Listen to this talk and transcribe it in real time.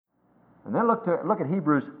And then look at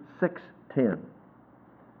Hebrews 6:10.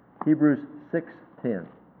 Hebrews 6:10.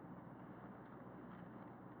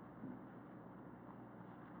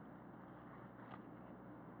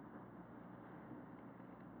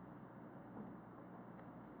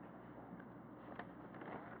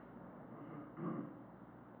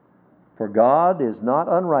 For God is not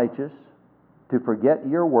unrighteous to forget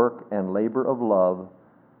your work and labor of love,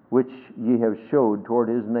 which ye have showed toward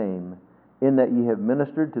His name, in that ye have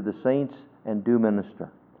ministered to the saints and do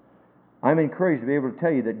minister. I'm encouraged to be able to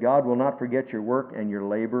tell you that God will not forget your work and your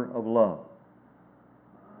labor of love,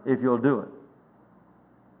 if you'll do it.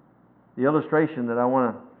 The illustration that I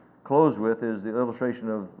want to close with is the illustration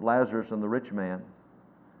of Lazarus and the rich man.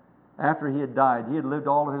 After he had died, he had lived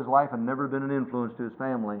all of his life and never been an influence to his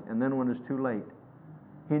family. And then when it was too late,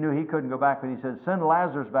 he knew he couldn't go back, but he said, send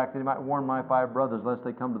Lazarus back that he might warn my 5 brothers lest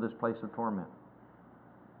they come to this place of torment.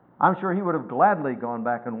 I'm sure he would have gladly gone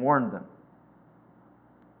back and warned them.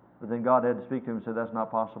 But then God had to speak to him and say, that's not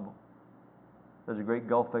possible. There's a great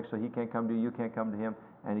gulf fixed, so he can't come to you, you can't come to him,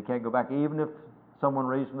 and he can't go back. Even if someone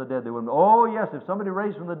raised from the dead, they wouldn't. Oh yes, if somebody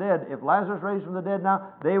raised from the dead, if Lazarus raised from the dead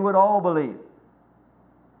now, they would all believe.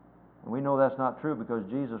 And we know that's not true because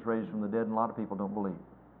Jesus raised from the dead and a lot of people don't believe.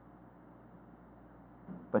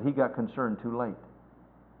 But he got concerned too late.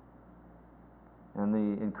 And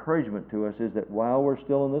the encouragement to us is that while we're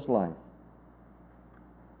still in this life,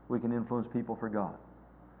 we can influence people for God.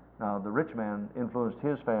 Now, the rich man influenced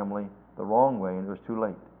his family the wrong way and it was too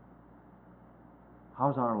late.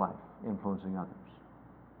 How's our life influencing others?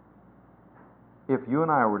 If you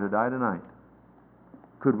and I were to die tonight,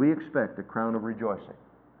 could we expect a crown of rejoicing?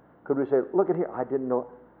 Could we say, look at here, I didn't know,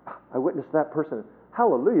 I witnessed that person.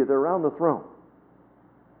 Hallelujah, they're around the throne.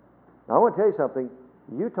 Now, I want to tell you something.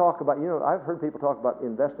 You talk about, I've heard people talk about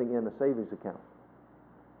investing in a savings account.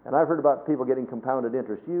 And I've heard about people getting compounded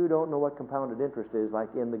interest. You don't know what compounded interest is like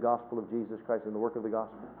in the gospel of Jesus Christ, in the work of the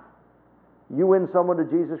gospel. You win someone to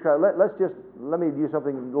Jesus Christ. Let me do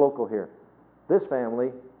something local here. This family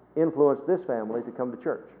influenced this family to come to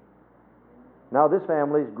church. Now this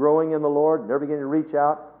family's growing in the Lord. They're beginning to reach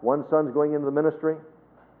out. One son's going into the ministry.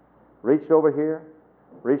 Reached over here.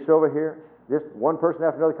 Just one person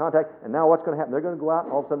after another contact. And now what's going to happen? They're going to go out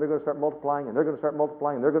and all of a sudden they're going to start multiplying and they're going to start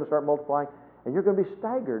multiplying and they're going to start multiplying. And you're going to be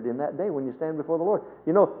staggered in that day when you stand before the Lord.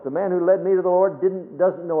 You know, the man who led me to the Lord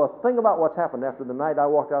doesn't know a thing about what's happened after the night I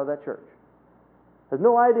walked out of that church. Has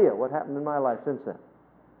no idea what happened in my life since then.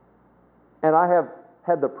 And I have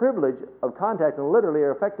had the privilege of contacting, literally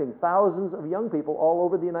affecting thousands of young people all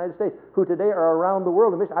over the United States who today are around the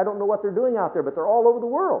world. I don't know what they're doing out there, but they're all over the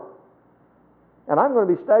world. And I'm going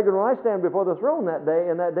to be staggered when I stand before the throne that day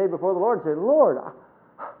and that day before the Lord and say, Lord,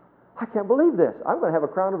 I can't believe this. I'm going to have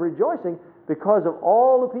a crown of rejoicing because of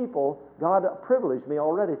all the people God privileged me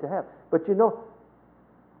already to have. But you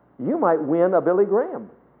might win a Billy Graham.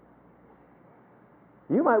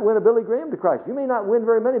 You might win a Billy Graham to Christ. You may not win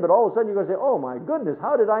very many, but all of a sudden you're going to say, oh my goodness,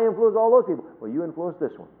 how did I influence all those people? Well, you influenced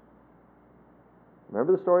this one.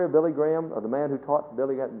 Remember the story of Billy Graham, of the man who taught the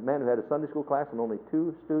man who had a Sunday school class and only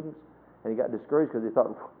 2 students? And he got discouraged because he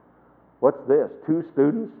thought, what's this, 2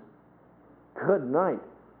 students? Good night.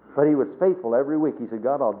 But he was faithful every week. He said,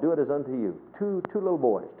 God, I'll do it as unto you. Two little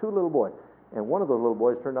boys. And one of those little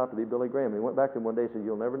boys turned out to be Billy Graham. He went back to him one day and said,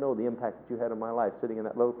 you'll never know the impact that you had on my life sitting in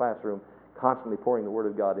that little classroom, constantly pouring the Word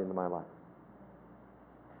of God into my life.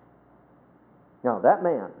 Now, that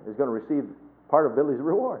man is going to receive part of Billy's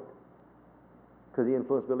reward because he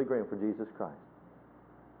influenced Billy Graham for Jesus Christ.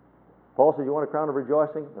 Paul says, you want a crown of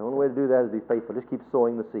rejoicing? The only way to do that is be faithful. Just keep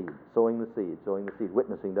sowing the seed,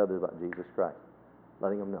 witnessing to others about Jesus Christ,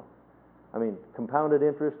 letting them know. I mean, compounded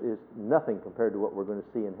interest is nothing compared to what we're going to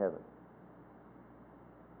see in heaven.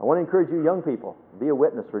 I want to encourage you young people, be a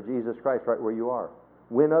witness for Jesus Christ right where you are.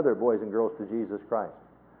 Win other boys and girls to Jesus Christ.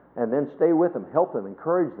 And then stay with them, help them,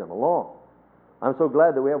 encourage them along. I'm so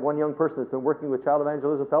glad that we have one young person that's been working with Child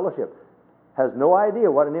Evangelism Fellowship. Has no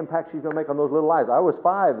idea what an impact she's going to make on those little lives. I was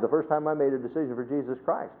 5 the first time I made a decision for Jesus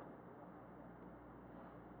Christ.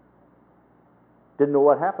 Didn't know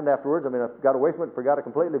what happened afterwards. I mean, I got away from it, forgot it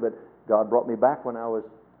completely, but God brought me back when I was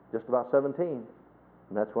just about 17. And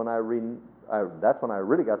that's when I really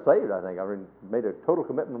got saved, I think. I made a total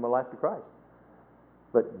commitment of my life to Christ.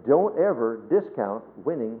 But don't ever discount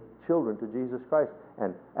winning children to Jesus Christ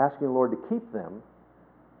and asking the Lord to keep them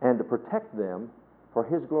and to protect them for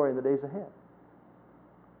His glory in the days ahead.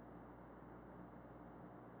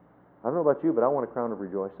 I don't know about you, but I want a crown of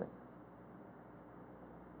rejoicing.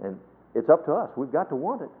 And it's up to us. We've got to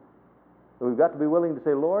want it. We've got to be willing to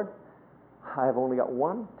say, Lord, I have only got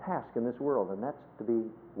one task in this world, and that's to be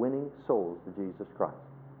winning souls to Jesus Christ.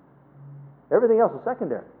 Everything else is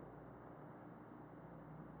secondary.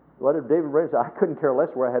 What did David Brainerd say? I couldn't care less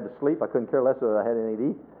where I had to sleep. I couldn't care less whether I had anything to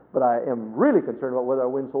eat. But I am really concerned about whether I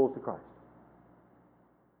win souls to Christ.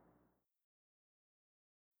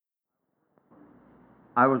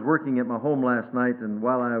 I was working at my home last night, and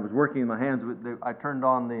while I was working in my hands, I turned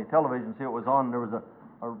on the television to see what was on. There was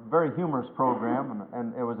a very humorous program,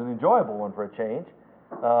 and it was an enjoyable one for a change.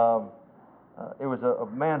 It was a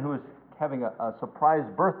man who was having a surprise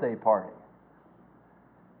birthday party.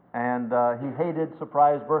 And he hated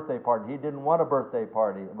surprise birthday parties. He didn't want a birthday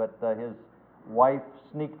party, but his wife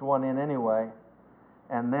sneaked one in anyway.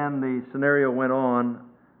 And then the scenario went on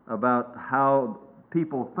about how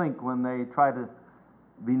people think when they try to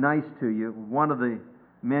be nice to you. One of the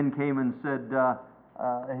men came and said, the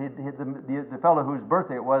fellow whose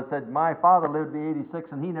birthday it was said, my father lived to be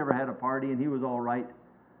 86 and he never had a party and he was all right.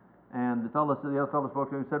 And the other fellow spoke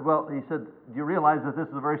to him and said, well, he said, do you realize that this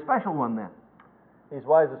is a very special one then? He's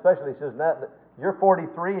wise especially. He says, you're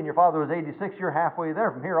 43 and your father was 86, you're halfway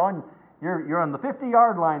there. From here on, you're on the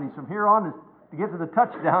 50-yard line. He's from here on, to get to the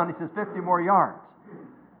touchdown, he says 50 more yards.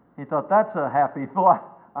 He thought, that's a happy thought.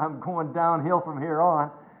 I'm going downhill from here on.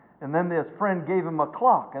 And then this friend gave him a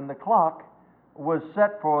clock, and the clock was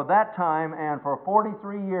set for that time, and for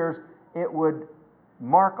 43 years it would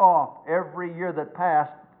mark off every year that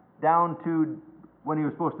passed down to when he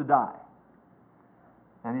was supposed to die.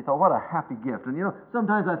 And he thought, what a happy gift. And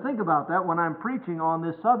sometimes I think about that when I'm preaching on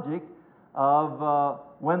this subject of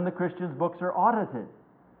when the Christian's books are audited.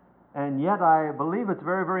 And yet I believe it's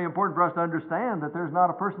very, very important for us to understand that there's not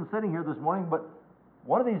a person sitting here this morning, but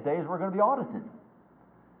one of these days we're going to be audited.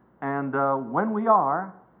 And when we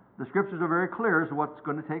are, the Scriptures are very clear as to what's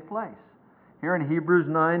going to take place. Here in Hebrews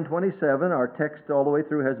 9:27, our text all the way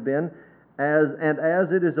through has been,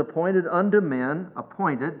 as it is appointed unto men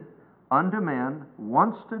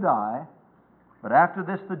once to die, but after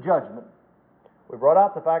this the judgment. We brought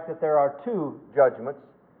out the fact that there are two judgments.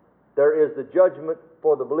 There is the judgment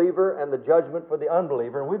for the believer and the judgment for the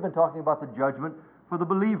unbeliever, and we've been talking about the judgment for the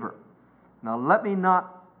believer. Now let me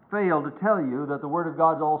not fail to tell you that the Word of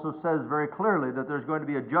God also says very clearly that there's going to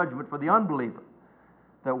be a judgment for the unbeliever.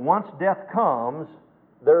 That once death comes,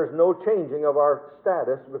 there is no changing of our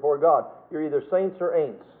status before God. You're either saints or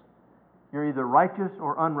ain'ts. You're either righteous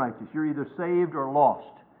or unrighteous. You're either saved or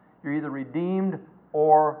lost. You're either redeemed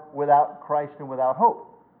or without Christ and without hope.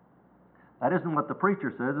 That isn't what the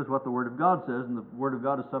preacher says, it's what the Word of God says, and the Word of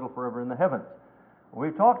God is settled forever in the heavens.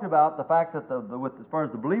 We've talked about the fact that as far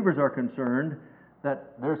as the believers are concerned,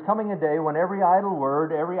 that there's coming a day when every idle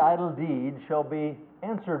word, every idle deed shall be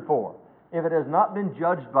answered for. If it has not been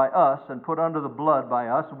judged by us and put under the blood by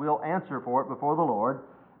us, we'll answer for it before the Lord.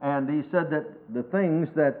 And he said that the things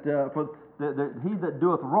that he that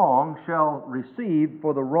doeth wrong shall receive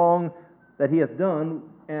for the wrong that he hath done,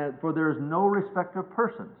 for there is no respect of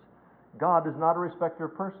persons. God is not a respecter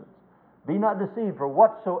of persons. Be not deceived, for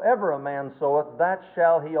whatsoever a man soweth, that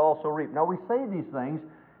shall he also reap. Now we say these things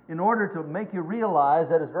in order to make you realize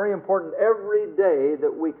that it's very important every day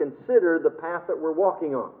that we consider the path that we're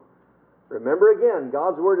walking on. Remember again,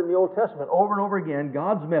 God's Word in the Old Testament, over and over again,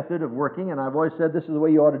 God's method of working, and I've always said this is the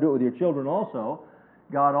way you ought to do it with your children also.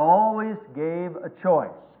 God always gave a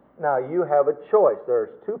choice. Now you have a choice. There's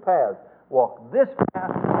two paths. Walk this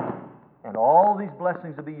path, and all these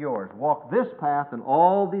blessings will be yours. Walk this path, and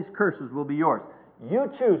all these curses will be yours.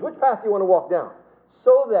 You choose. Which path do you want to walk down?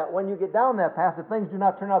 So that when you get down that path, if things do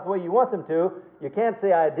not turn out the way you want them to, you can't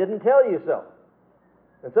say, I didn't tell you so.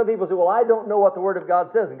 And some people say, well, I don't know what the Word of God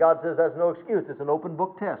says. And God says that's no excuse. It's an open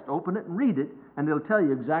book test. Open it and read it, and it'll tell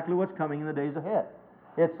you exactly what's coming in the days ahead.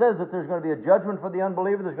 It says that there's going to be a judgment for the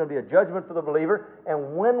unbeliever, there's going to be a judgment for the believer,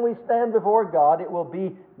 and when we stand before God, it will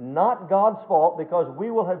be not God's fault because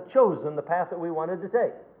we will have chosen the path that we wanted to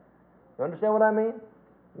take. You understand what I mean?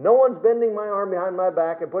 No one's bending my arm behind my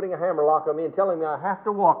back and putting a hammerlock on me and telling me I have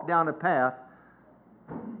to walk down a path.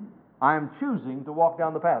 I am choosing to walk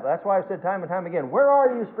down the path. That's why I've said time and time again, where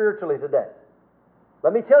are you spiritually today?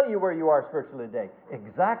 Let me tell you where you are spiritually today.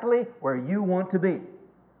 Exactly where you want to be.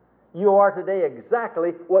 You are today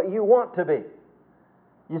exactly what you want to be.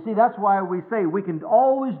 You see, that's why we say we can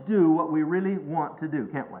always do what we really want to do,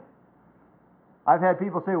 can't we? I've had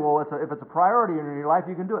people say, well, if it's a priority in your life,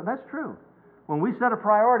 you can do it. And that's true. When we set a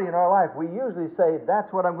priority in our life, we usually say, that's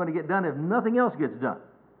what I'm going to get done if nothing else gets done.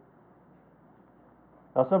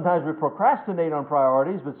 Now, sometimes we procrastinate on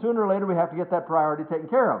priorities, but sooner or later we have to get that priority taken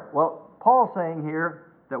care of. Well, Paul's saying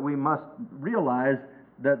here that we must realize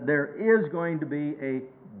that there is going to be a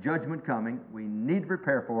judgment coming. We need to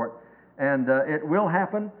prepare for it. And it will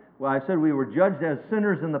happen. Well, I said we were judged as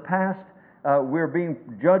sinners in the past. We're being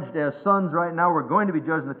judged as sons right now. We're going to be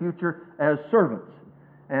judged in the future as servants.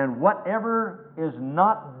 And whatever is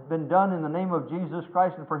not been done in the name of Jesus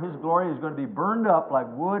Christ and for His glory is going to be burned up like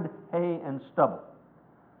wood, hay, and stubble.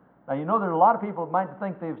 Now, you know, there are a lot of people that might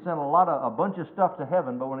think they've sent a bunch of stuff to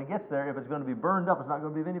heaven, but when it gets there, if it's going to be burned up, it's not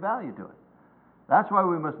going to be of any value to it. That's why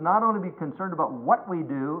we must not only be concerned about what we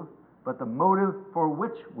do, but the motive for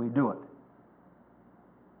which we do it.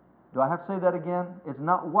 Do I have to say that again? It's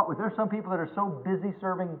not what we... There's some people that are so busy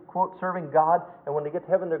serving, quote, serving God, and when they get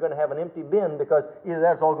to heaven, they're going to have an empty bin because either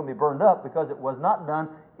that's all going to be burned up because it was not done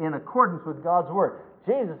in accordance with God's Word.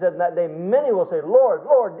 Jesus said in that day, many will say, Lord,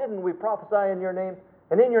 Lord, didn't we prophesy in your name?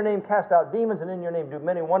 And in your name cast out demons, and in your name do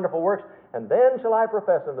many wonderful works. And then shall I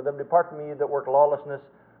profess unto them, depart from me, you that work lawlessness,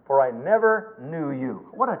 for I never knew you.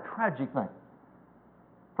 What a tragic thing.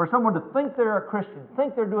 For someone to think they're a Christian,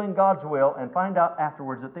 think they're doing God's will, and find out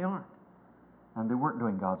afterwards that they aren't. And they weren't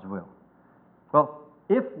doing God's will. Well,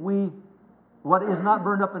 what is not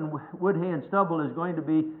burned up in wood, hay, and stubble is going to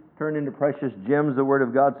be turned into precious gems, the Word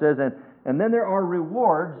of God says. And then there are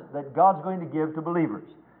rewards that God's going to give to believers.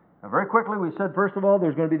 Now, very quickly, we said, first of all,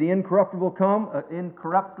 there's going to be the incorruptible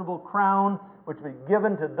crown, which will be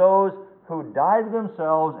given to those who die to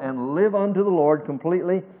themselves and live unto the Lord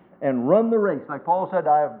completely and run the race. Like Paul said,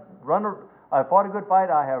 I have fought a good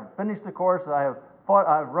fight, I have finished the course,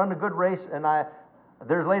 I've run a good race, and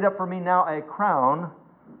there's laid up for me now a crown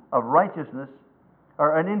of righteousness,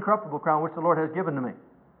 or an incorruptible crown, which the Lord has given to me.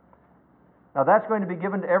 Now that's going to be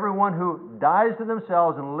given to everyone who dies to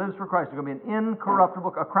themselves and lives for Christ. It's going to be an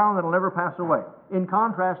incorruptible, a crown that will never pass away, in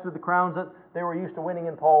contrast to the crowns that they were used to winning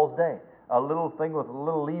in Paul's day. A little thing with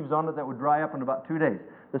little leaves on it that would dry up in about 2 days.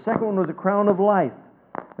 The second one was a crown of life.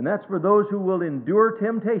 And that's for those who will endure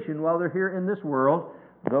temptation while they're here in this world,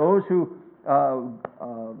 those who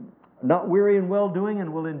not weary in well-doing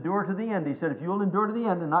and will endure to the end. He said, if you'll endure to the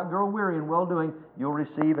end and not grow weary in well-doing, you'll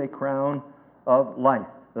receive a crown of life.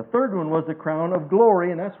 The third one was the crown of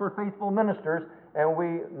glory, and that's for faithful ministers. And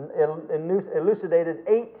we elucidated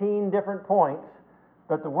 18 different points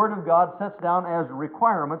that the Word of God sets down as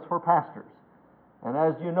requirements for pastors. And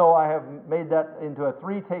as you know, I have made that into a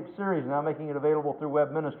 3-tape series, now making it available through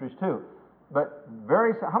Web Ministries too. But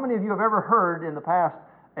how many of you have ever heard in the past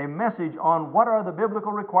a message on what are the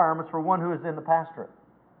biblical requirements for one who is in the pastorate?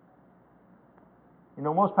 You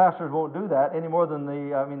know, most pastors won't do that any more than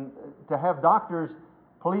to have doctors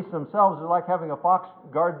police themselves is like having a fox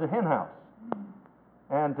guard the hen house.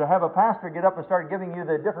 And to have a pastor get up and start giving you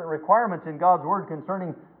the different requirements in God's Word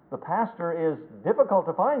concerning the pastor is difficult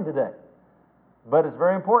to find today. But it's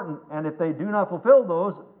very important, and if they do not fulfill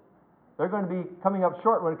those, they're going to be coming up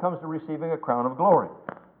short when it comes to receiving a crown of glory.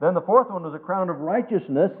 Then the fourth one was a crown of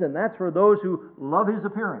righteousness, and that's for those who love His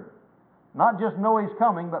appearing. Not just know He's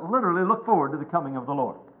coming, but literally look forward to the coming of the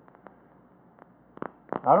Lord.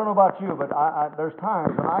 I don't know about you, but there's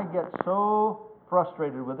times when I get so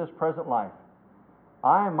frustrated with this present life.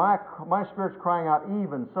 My spirit's crying out,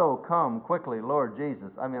 even so, come quickly, Lord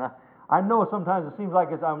Jesus. I know sometimes it seems like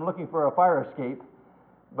I'm looking for a fire escape,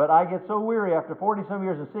 but I get so weary after 40-some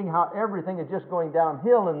years of seeing how everything is just going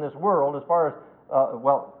downhill in this world as far as,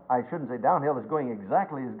 I shouldn't say downhill, it's going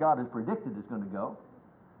exactly as God has predicted it's going to go.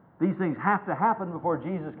 These things have to happen before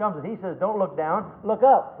Jesus comes, and He says, don't look down, look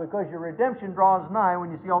up, because your redemption draws nigh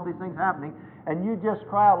when you see all these things happening, and you just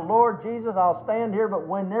cry out, Lord Jesus, I'll stand here, but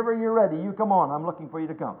whenever you're ready, you come on, I'm looking for you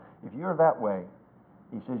to come. If you're that way,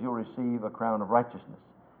 He says you'll receive a crown of righteousness.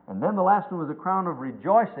 And then the last one was a crown of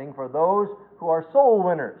rejoicing for those who are soul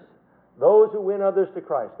winners, those who win others to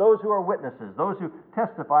Christ, those who are witnesses, those who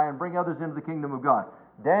testify and bring others into the kingdom of God.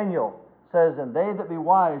 Daniel says, and they that be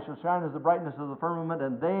wise shall shine as the brightness of the firmament,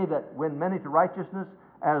 and they that win many to righteousness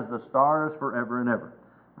as the stars forever and ever.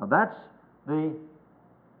 Now that's the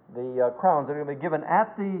crowns that are going to be given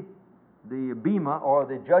at the bema, or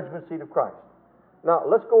the judgment seat of Christ. Now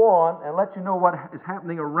let's go on and let you know what is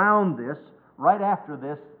happening around this right after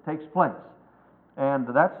this takes place. And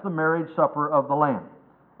that's the marriage supper of the Lamb.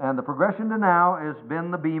 And the progression to now has been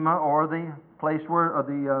the bema, or the place where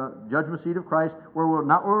the judgment seat of Christ, where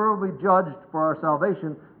we'll be judged for our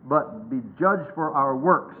salvation, but be judged for our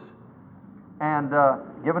works, and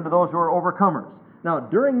given to those who are overcomers. Now,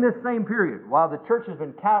 during this same period, while the church has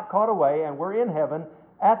been caught away and we're in heaven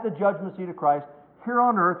at the judgment seat of Christ, here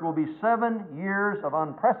on earth will be 7 years of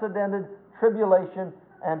unprecedented tribulation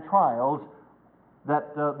and trials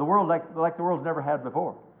that the world, like the world's never had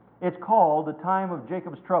before. It's called the time of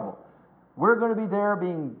Jacob's trouble. We're going to be there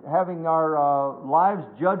having our lives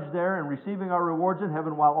judged there and receiving our rewards in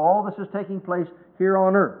heaven while all this is taking place here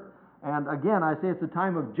on earth. And again, I say it's the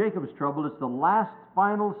time of Jacob's trouble. It's the last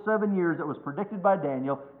final 7 years that was predicted by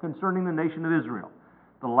Daniel concerning the nation of Israel.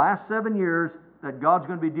 The last 7 years that God's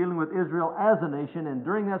going to be dealing with Israel as a nation, and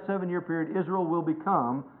during that 7-year period, Israel will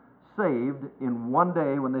become saved in one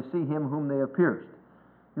day when they see Him whom they have pierced.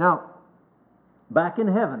 Now, back in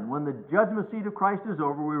heaven, when the judgment seat of Christ is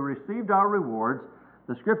over, we received our rewards.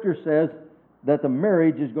 The Scripture says that the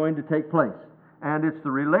marriage is going to take place. And it's the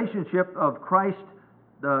relationship of Christ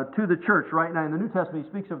to the church right now. In the New Testament,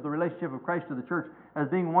 he speaks of the relationship of Christ to the church as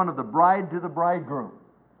being one of the bride to the bridegroom.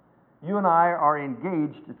 You and I are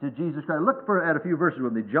engaged to Jesus Christ. Look at a few verses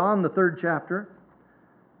with me. John, the 3rd chapter.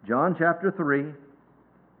 John chapter 3.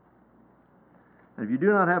 And if you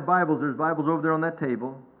do not have Bibles, there's Bibles over there on that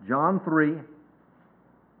table. John 3,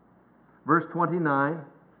 verse 29.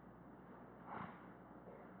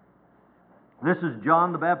 This is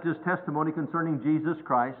John the Baptist's testimony concerning Jesus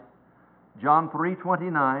Christ. John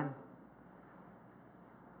 3:29.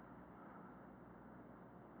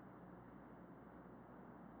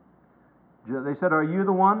 They said, "Are you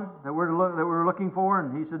the one that we're looking for?"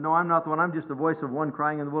 And he said, "No, I'm not the one. I'm just the voice of one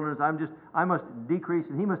crying in the wilderness. I must decrease,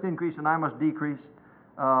 and he must increase, and I must decrease."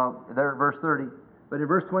 There at verse 30. But in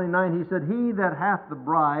verse 29, he said, "He that hath the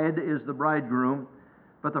bride is the bridegroom.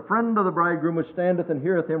 But the friend of the bridegroom which standeth and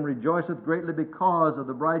heareth him rejoiceth greatly because of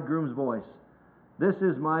the bridegroom's voice. This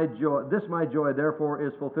my joy therefore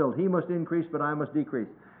is fulfilled. He must increase, but I must decrease."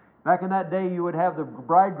 Back in that day, you would have the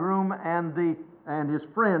bridegroom and his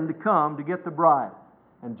friend come to get the bride.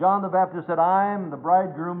 And John the Baptist said, "I'm the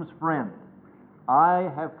bridegroom's friend.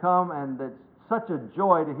 I have come," and it's such a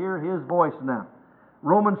joy to hear his voice now.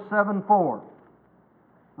 Romans 7:4.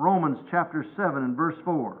 Romans chapter 7 and verse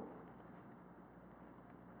 4.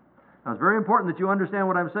 Now, it's very important that you understand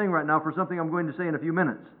what I'm saying right now for something I'm going to say in a few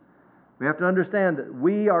minutes. We have to understand that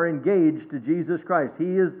we are engaged to Jesus Christ.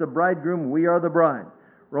 He is the bridegroom, we are the bride.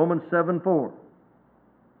 Romans 7:4.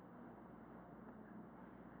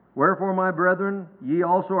 "Wherefore, my brethren, ye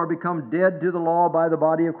also are become dead to the law by the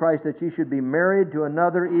body of Christ, that ye should be married to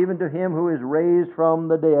another, even to him who is raised from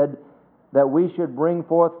the dead, that we should bring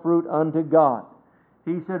forth fruit unto God."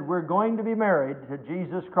 He said we're going to be married to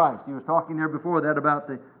Jesus Christ. He was talking there before that about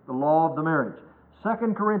the law of the marriage.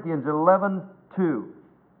 2 Corinthians 11:2.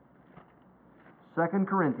 2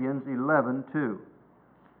 Corinthians 11:2.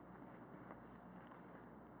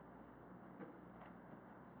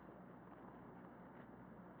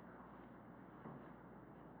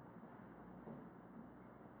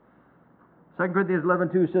 Second Corinthians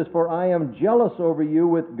 11:2 says, "For I am jealous over you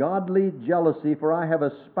with godly jealousy, for I have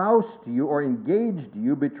espoused you," or engaged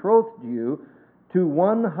you, betrothed you, "to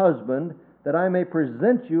one husband, that I may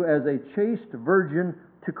present you as a chaste virgin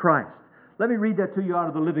to Christ." Let me read that to you out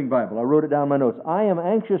of the Living Bible. I wrote it down in my notes. "I am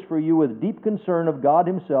anxious for you with deep concern of God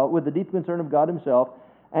Himself,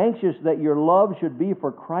 anxious that your love should be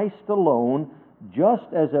for Christ alone,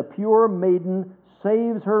 just as a pure maiden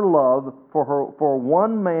saves her love for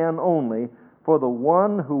one man only, for the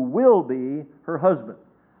one who will be her husband."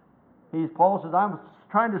 Paul says, I'm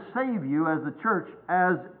trying to save you as the church,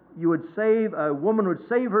 as a woman would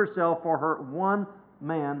save herself for her one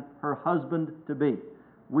man, her husband to be.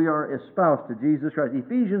 We are espoused to Jesus Christ.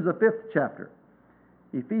 Ephesians, the 5th chapter.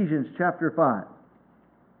 Ephesians chapter 5.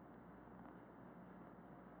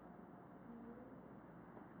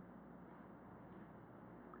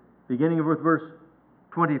 Beginning with verse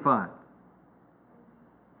 25.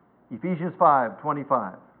 Ephesians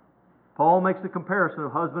 5:25. Paul makes the comparison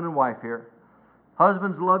of husband and wife here.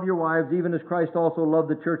 "Husbands, love your wives, even as Christ also loved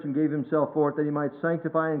the church and gave himself for it, that he might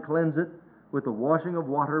sanctify and cleanse it with the washing of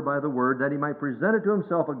water by the word, that he might present it to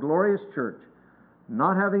himself a glorious church,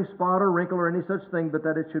 not having spot or wrinkle or any such thing, but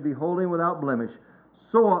that it should be holy and without blemish.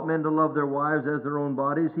 So ought men to love their wives as their own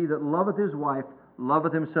bodies. He that loveth his wife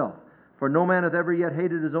loveth himself. For no man hath ever yet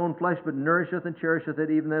hated his own flesh, but nourisheth and cherisheth it,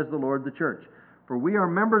 even as the Lord the church. For we are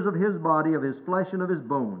members of his body, of his flesh, and of his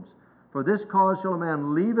bones. For this cause shall a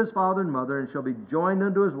man leave his father and mother, and shall be joined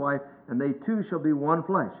unto his wife, and they two shall be one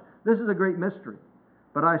flesh." This is a great mystery.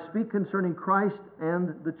 "But I speak concerning Christ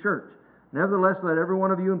and the church. Nevertheless, let every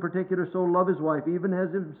one of you in particular so love his wife, even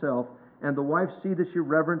as himself, and the wife see that she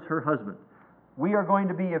reverence her husband." We are going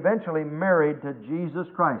to be eventually married to Jesus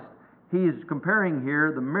Christ. He is comparing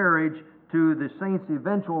here the marriage to the saints'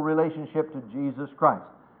 eventual relationship to Jesus Christ.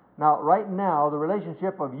 Now, right now, the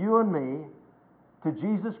relationship of you and me to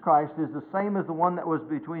Jesus Christ is the same as the one that was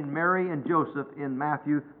between Mary and Joseph in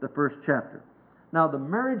Matthew, the 1st chapter. Now, the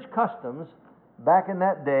marriage customs back in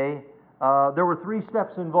that day, there were 3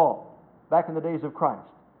 steps involved back in the days of Christ.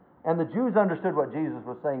 And the Jews understood what Jesus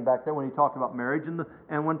was saying back there when he talked about marriage,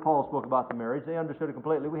 and when Paul spoke about the marriage, they understood it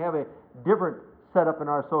completely. We have a different setup in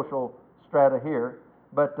our social strata here,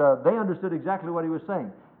 but they understood exactly what he was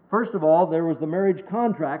saying. First of all, there was the marriage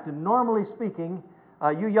contract, and normally speaking,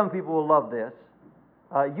 you young people will love this,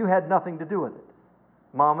 you had nothing to do with it.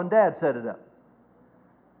 Mom and Dad set it up.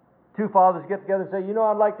 Two fathers get together and say, you know,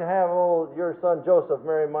 I'd like to have your son Joseph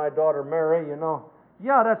marry my daughter Mary, you know.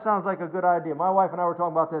 Yeah, that sounds like a good idea. My wife and I were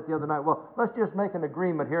talking about that the other night. Well, let's just make an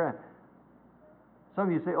agreement here. Some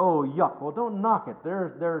of you say, oh, yuck. Well, don't knock it.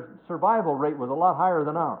 Their survival rate was a lot higher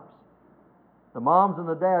than ours. The moms and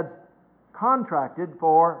the dads contracted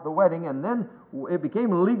for the wedding, and then it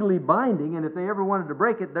became legally binding, and if they ever wanted to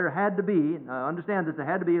break it, there had to be, understand that there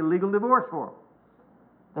had to be a legal divorce for them.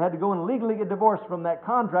 They had to go and legally get divorced from that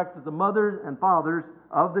contract that the mothers and fathers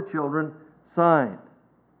of the children signed.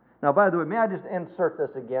 Now, by the way, may I just insert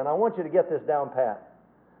this again? I want you to get this down pat.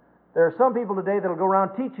 There are some people today that will go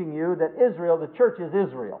around teaching you that Israel, the church is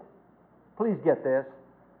Israel. Please get this.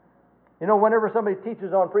 You know, whenever somebody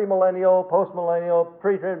teaches on premillennial, postmillennial,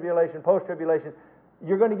 pre-tribulation, post-tribulation,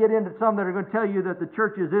 you're going to get into some that are going to tell you that the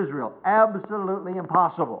church is Israel. Absolutely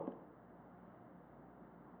impossible.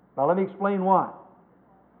 Now, let me explain why.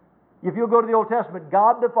 If you'll go to the Old Testament,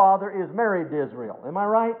 God the Father is married to Israel. Am I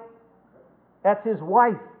right? That's His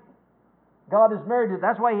wife. God is married to.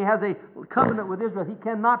 That's why He has a covenant with Israel. He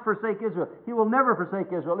cannot forsake Israel. He will never forsake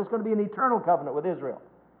Israel. It's going to be an eternal covenant with Israel.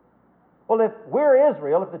 Well, if we're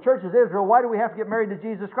Israel, if the church is Israel, why do we have to get married to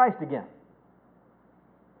Jesus Christ again?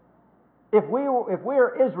 If we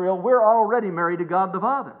are Israel, we're already married to God the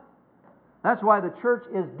Father. That's why the church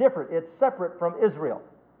is different. It's separate from Israel.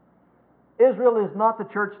 Israel is not the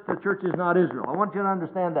church is not Israel. I want you to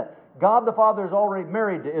understand that. God the Father is already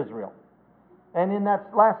married to Israel. And in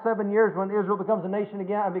that last 7 years, when Israel becomes a nation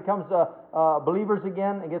again and becomes believers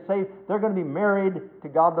again and gets saved, they're going to be married to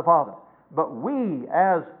God the Father. But we,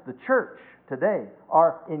 as the church today,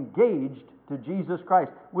 are engaged to Jesus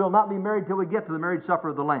Christ. We'll not be married till we get to the marriage supper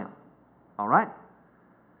of the Lamb. All right?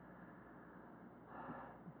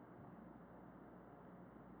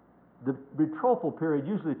 The betrothal period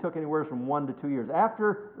usually took anywhere from 1 to 2 years.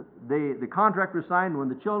 After the contract was signed, when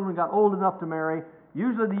the children got old enough to marry,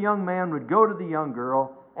 usually the young man would go to the young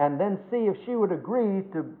girl and then see if she would agree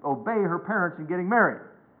to obey her parents in getting married.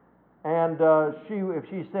 And if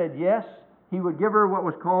she said yes, he would give her what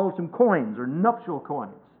was called some coins, or nuptial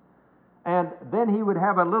coins. And then he would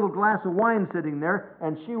have a little glass of wine sitting there,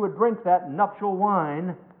 and she would drink that nuptial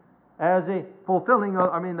wine as a fulfilling,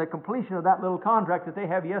 the completion of that little contract that they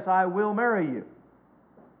have. Yes, I will marry you.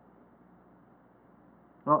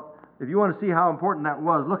 Well, if you want to see how important that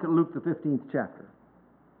was, look at Luke the 15th chapter.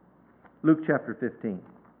 Luke chapter 15.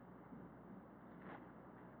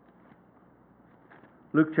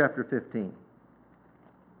 Luke chapter 15.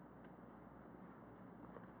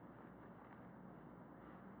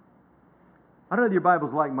 I don't know if your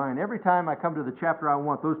Bible's like mine. Every time I come to the chapter I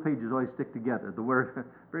want, those pages always stick together. The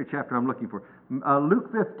very chapter I'm looking for. Luke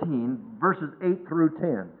 15, verses 8 through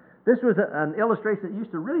 10. This was an illustration that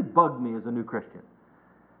used to really bug me as a new Christian.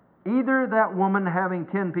 Either that woman having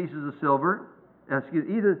 10 pieces of silver, let's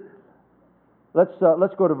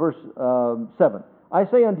go to verse 7. I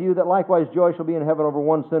say unto you that likewise joy shall be in heaven over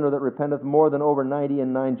one sinner that repenteth more than over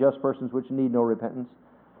 99 just persons which need no repentance.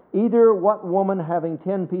 Either what woman having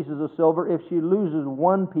 10 pieces of silver, if she loses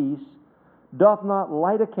one piece, doth not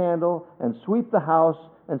light a candle, and sweep the house,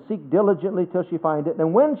 and seek diligently till she find it?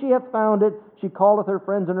 And when she hath found it, she calleth her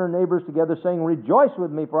friends and her neighbors together, saying, Rejoice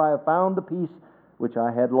with me, for I have found the piece which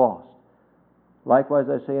I had lost. Likewise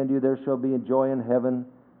I say unto you, there shall be a joy in heaven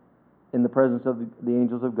in the presence of the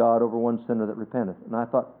angels of God over one sinner that repenteth. And I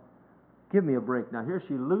thought, give me a break. Now here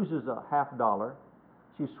she loses a $50.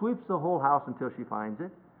 She sweeps the whole house until she finds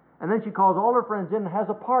it. And then she calls all her friends in and has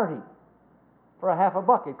a party for a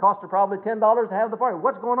 $50. It cost her probably $10 to have the party.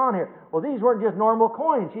 What's going on here? Well, these weren't just normal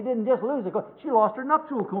coins. She didn't just lose a coin. She lost her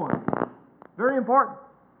nuptial coin. Very important.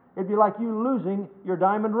 It'd be like you losing your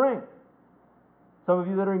diamond ring. Some of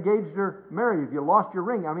you that are engaged or married, if you lost your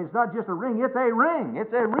ring, it's not just a ring, it's a ring.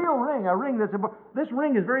 It's a real ring, a ring that's important. This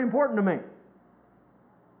ring is very important to me.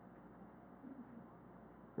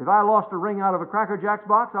 If I lost a ring out of a Cracker Jacks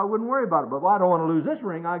box, I wouldn't worry about it. But I don't want to lose this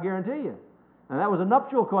ring, I guarantee you. And that was a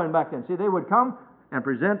nuptial coin back then. See, they would come and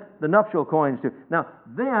present the nuptial coins to. Now,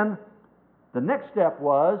 then, the next step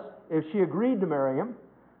was, if she agreed to marry him,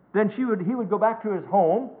 then he would go back to his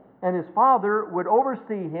home, and his father would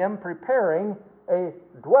oversee him preparing a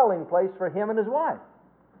dwelling place for him and his wife.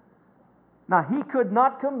 Now, he could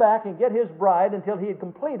not come back and get his bride until he had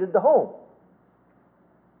completed the home.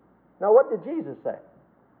 Now, what did Jesus say?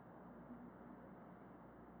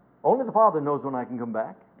 Only the Father knows when I can come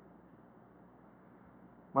back.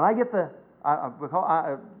 When I get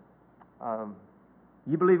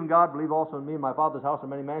you believe in God, believe also in me. In my Father's house are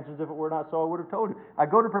many mansions. If it were not so, I would have told you. I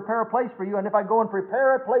go to prepare a place for you, and if I go and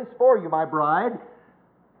prepare a place for you, my bride,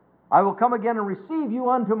 I will come again and receive you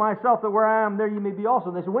unto myself, that where I am, there you may be also.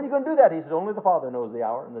 And they said, when are you going to do that? He said, only the Father knows the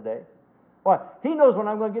hour and the day. Why? He knows when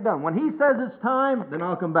I'm going to get done. When He says it's time, then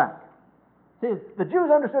I'll come back. See, the Jews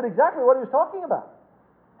understood exactly what He was talking about.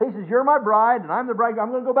 He says, you're my bride, and I'm the bride. I'm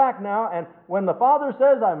going to go back now, and when the Father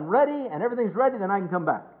says I'm ready, and everything's ready, then I can come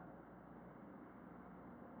back.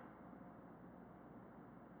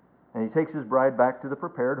 And He takes His bride back to the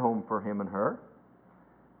prepared home for him and her.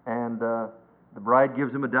 And the bride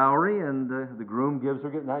gives him a dowry, and the groom gives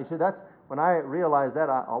her. Now, you see, that's when I realized that.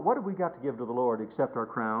 What have we got to give to the Lord except our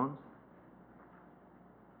crowns?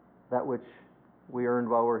 That which we earned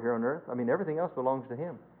while we're here on earth. I mean, everything else belongs to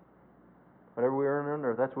Him. Whatever we earn on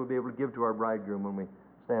earth, that's what we'll be able to give to our bridegroom when we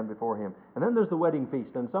stand before Him. And then there's the wedding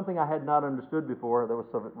feast, and something I had not understood before that was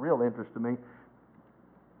of real interest to me.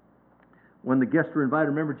 When the guests were invited,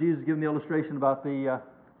 remember Jesus giving the illustration about the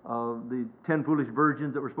 10 foolish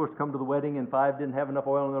virgins that were supposed to come to the wedding, and 5 didn't have enough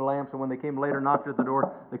oil in their lamps, and when they came later, knocked at the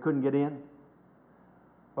door, they couldn't get in.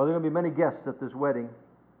 Well, there are going to be many guests at this wedding,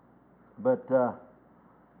 but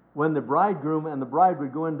when the bridegroom and the bride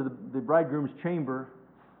would go into the bridegroom's chamber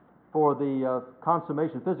for the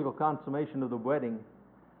physical consummation of the wedding,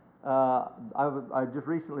 I just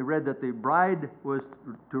recently read that the bride was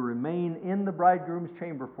to remain in the bridegroom's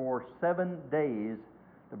chamber for 7 days.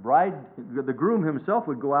 The groom himself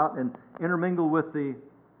would go out and intermingle with the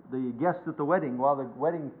guests at the wedding while the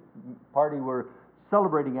wedding party were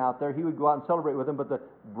celebrating out there. He would go out and celebrate with them, but the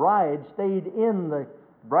bride stayed in the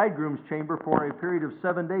bridegroom's chamber for a period of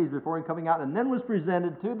 7 days before him coming out, and then was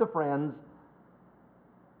presented to the friends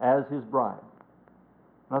as his bride.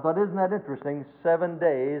 And I thought, isn't that interesting? 7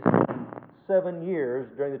 days, 7 years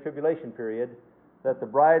during the tribulation period, that the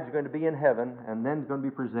bride's going to be in heaven and then going to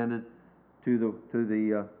be presented to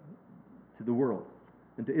the world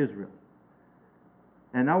and to Israel.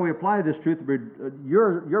 And now we apply this truth.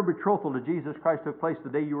 Your betrothal to Jesus Christ took place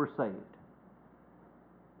the day you were saved.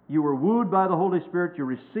 You were wooed by the Holy Spirit. You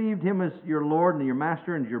received Him as your Lord and your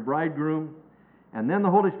Master and your bridegroom. And then the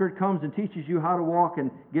Holy Spirit comes and teaches you how to walk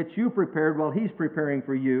and gets you prepared while He's preparing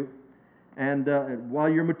for you, and while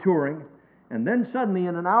you're maturing. And then suddenly,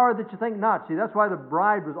 in an hour that you think not, see, that's why the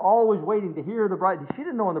bride was always waiting to hear the bride. She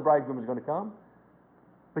didn't know when the bridegroom was going to come,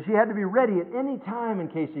 but she had to be ready at any time in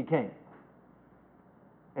case he came.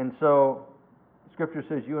 And so, Scripture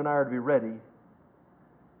says you and I are to be ready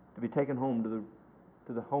to be taken home to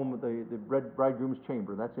the home of the bridegroom's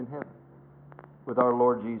chamber. That's in heaven with our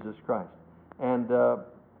Lord Jesus Christ. And the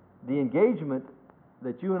engagement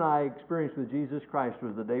that you and I experienced with Jesus Christ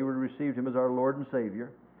was the day we received Him as our Lord and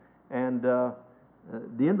Savior. And the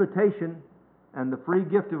invitation and the free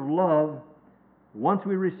gift of love, once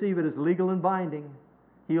we receive it, is legal and binding.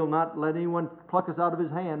 He'll not let anyone pluck us out of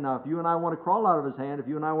His hand. Now, if you and I want to crawl out of His hand, if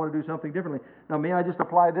you and I want to do something differently. Now, may I just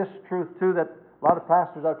apply this truth too, that a lot of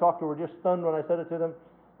pastors I've talked to were just stunned when I said it to them,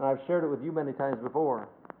 and I've shared it with you many times before.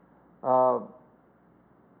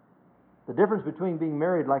 The difference between being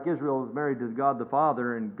married like Israel was married to God the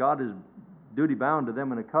Father, and God is duty bound to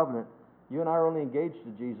them in a covenant. You and I are only engaged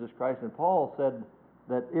to Jesus Christ. And Paul said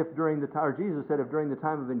that Jesus said if during the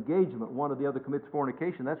time of engagement one or the other commits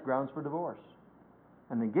fornication, that's grounds for divorce.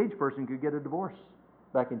 An engaged person could get a divorce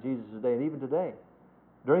back in Jesus' day, and even today.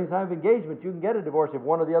 During the time of engagement, you can get a divorce if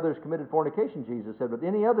one or the other has committed fornication, Jesus said, but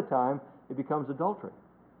any other time, it becomes adultery.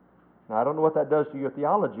 Now, I don't know what that does to your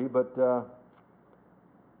theology, but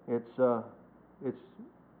it's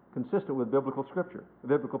consistent with biblical scripture,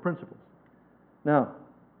 biblical principles. Now,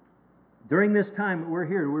 during this time that we're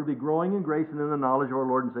here, we'll be growing in grace and in the knowledge of our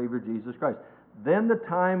Lord and Savior Jesus Christ. Then the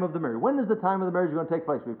time of the marriage. When is the time of the marriage going to take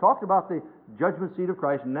place? We've talked about the judgment seat of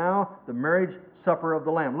Christ. Now, the marriage supper of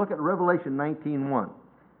the Lamb. Look at Revelation 19:1.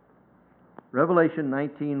 Revelation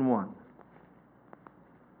 19:1.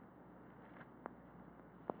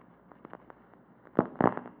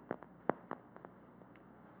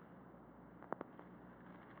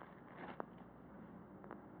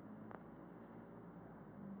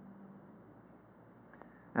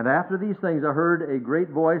 And after these things I heard a great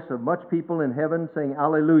voice of much people in heaven saying,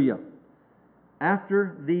 Alleluia.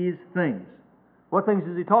 After these things. What things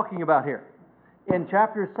is he talking about here? In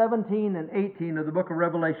chapters 17 and 18 of the book of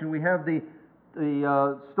Revelation, we have the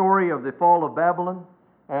story of the fall of Babylon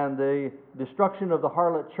and the destruction of the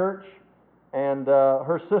harlot church and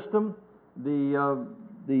her system.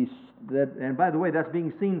 And by the way, that's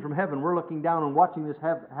being seen from heaven. We're looking down and watching this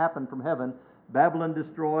happen from heaven. Babylon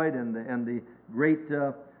destroyed and the great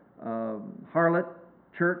harlot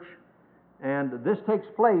church. And this takes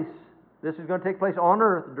place, this is going to take place on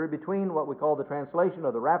earth between what we call the translation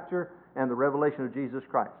of the rapture and the revelation of Jesus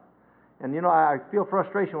Christ. And you know, I feel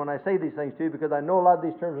frustration when I say these things to you because I know a lot of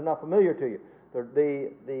these terms are not familiar to you.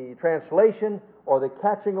 The translation or the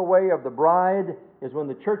catching away of the bride is when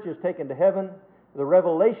the church is taken to heaven. The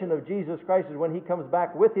revelation of Jesus Christ is when He comes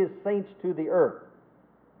back with His saints to the earth.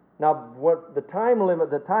 Now, what the time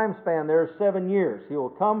limit, the time span there is 7 years. He will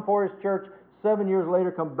come for His church, 7 years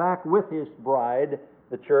later come back with His bride,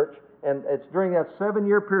 the church, and it's during that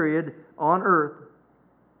 7-year period on earth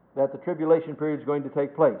that the tribulation period is going to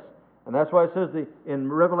take place. And that's why it says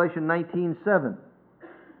in Revelation 19:7,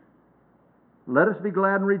 "Let us be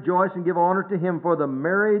glad and rejoice and give honor to Him, for the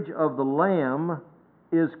marriage of the Lamb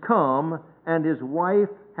is come, and His wife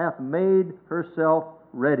hath made herself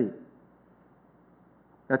ready."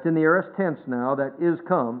 That's in the aorist tense now, that is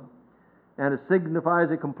come, and it signifies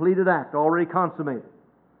a completed act, already consummated.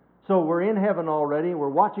 So we're in heaven already. We're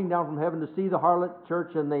watching down from heaven to see the harlot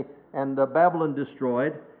church and Babylon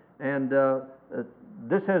destroyed, and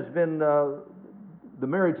this has been the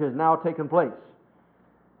marriage has now taken place,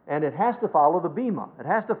 and it has to follow the bema. It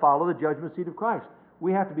has to follow the judgment seat of Christ.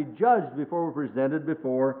 We have to be judged before we're presented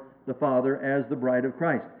before the Father as the bride of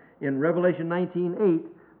Christ. In Revelation 19:8,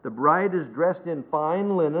 the bride is dressed in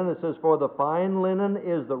fine linen. It says, "For the fine linen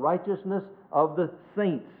is the righteousness of the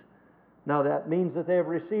saints." Now that means that they have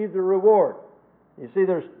received a reward. You see,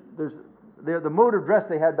 the mode of dress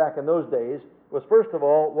they had back in those days was, first of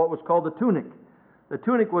all, what was called the tunic. The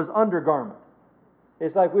tunic was undergarment.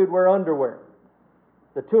 It's like we'd wear underwear.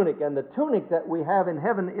 The tunic. And the tunic that we have in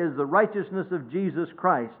heaven is the righteousness of Jesus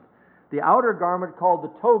Christ. The outer garment, called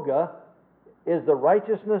the toga, is the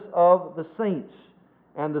righteousness of the saints.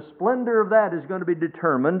 And the splendor of that is going to be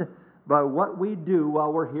determined by what we do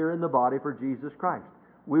while we're here in the body for Jesus Christ.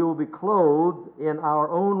 We will be clothed in our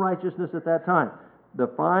own righteousness at that time. The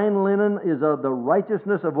fine linen is of the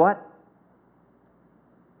righteousness of what?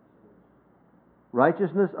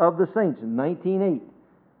 Righteousness of the saints, in 19:8.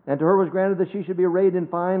 "And to her was granted that she should be arrayed in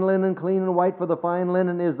fine linen, clean and white, for the fine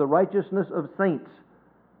linen is the righteousness of saints."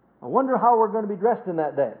 I wonder how we're going to be dressed in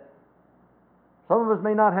that day. Some of us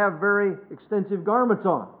may not have very extensive garments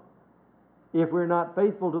on if we're not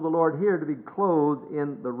faithful to the Lord here to be clothed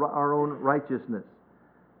in our own righteousness.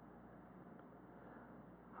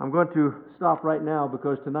 I'm going to stop right now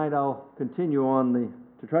because tonight I'll continue on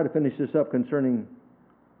to try to finish this up concerning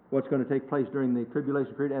what's going to take place during the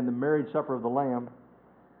tribulation period and the marriage supper of the Lamb.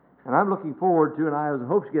 And I'm looking forward to, and I have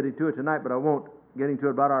hopes getting to it tonight, but I won't, getting to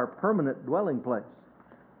it about our permanent dwelling place.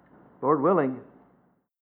 Lord willing.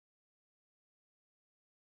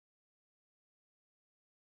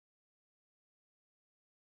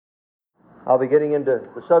 I'll be getting into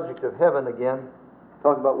the subject of heaven again,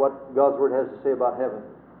 talking about what God's Word has to say about heaven.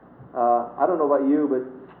 I don't know about you,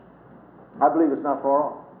 but I believe it's not far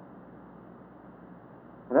off.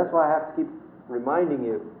 And that's why I have to keep reminding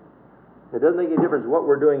you, it doesn't make any difference what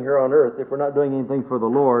we're doing here on earth. If we're not doing anything for the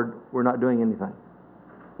Lord, we're not doing anything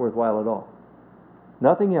worthwhile at all.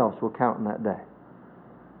 Nothing else will count in that day.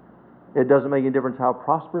 It doesn't make any difference how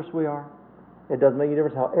prosperous we are. It doesn't make any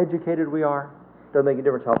difference how educated we are. It doesn't make any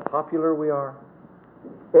difference how popular we are.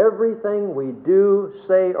 Everything we do,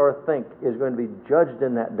 say, or think is going to be judged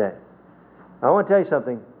in that day. Now, I want to tell you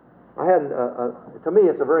something. To me,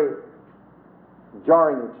 it's a very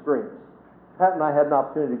jarring experience. Pat and I had an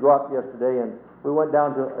opportunity to go out yesterday, and we went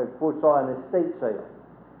down to we saw an estate sale.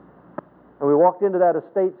 And we walked into that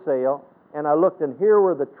estate sale, and I looked, and here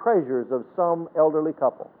were the treasures of some elderly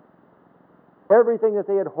couple. Everything that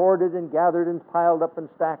they had hoarded and gathered and piled up and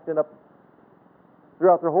stacked and up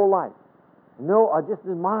throughout their whole life. No, just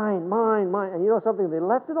mine. And you know something? They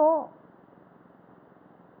left it all.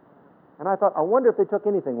 And I thought, I wonder if they took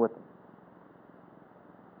anything with them.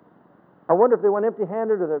 I wonder if they went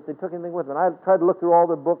empty-handed or if they took anything with them. And I tried to look through all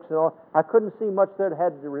their books and all. I couldn't see much that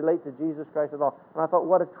had to relate to Jesus Christ at all. And I thought,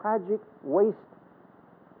 what a tragic waste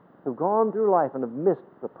to have gone through life and have missed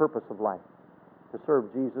the purpose of life, to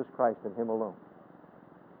serve Jesus Christ and Him alone.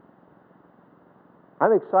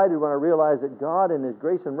 I'm excited when I realize that God in His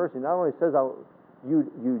grace and mercy not only says,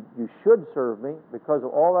 you should serve me because of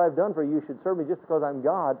all I've done for you, you should serve me just because I'm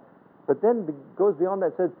God, but then goes beyond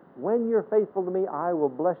that and says, when you're faithful to me, I will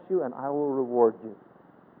bless you and I will reward you.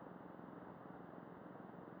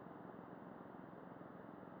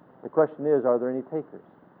 The question is, are there any takers?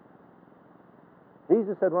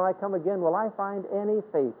 Jesus said, when I come again, will I find any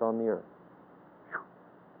faith on the earth? Whew.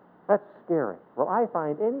 That's scary. Will I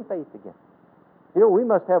find any faith again? You know, we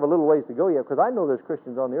must have a little ways to go yet, because I know there's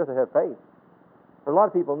Christians on the earth that have faith. There are a lot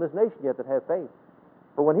of people in this nation yet that have faith.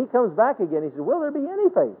 But when He comes back again, He says, will there be any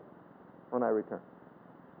faith when I return?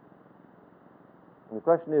 And the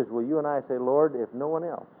question is, will you and I say, Lord, if no one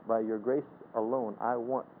else, by your grace alone, I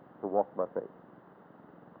want to walk by faith,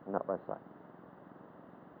 not by sight.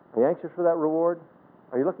 Are you anxious for that reward?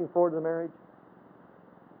 Are you looking forward to the marriage?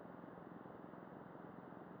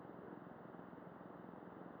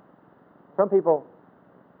 Some people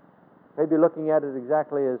may be looking at it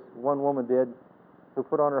exactly as one woman did, who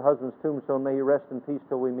put on her husband's tombstone, may he rest in peace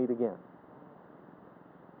till we meet again.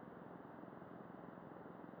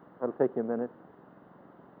 That'll take you a minute.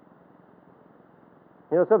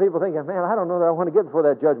 You know, some people think, man, I don't know that I want to get before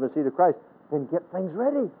that judgment seat of Christ. Then get things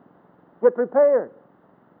ready. Get prepared.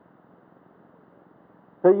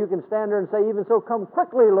 So you can stand there and say, even so, come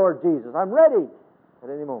quickly, Lord Jesus. I'm ready at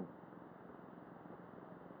any moment.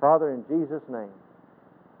 Father, in Jesus' name,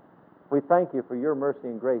 we thank you for your mercy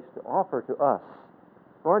and grace to offer to us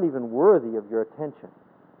who aren't even worthy of your attention.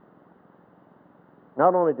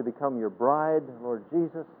 Not only to become your bride, Lord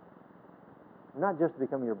Jesus, not just to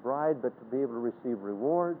become your bride, but to be able to receive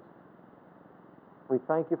rewards. We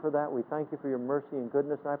thank you for that. We thank you for your mercy and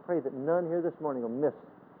goodness. And I pray that none here this morning will miss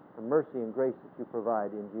the mercy and grace that you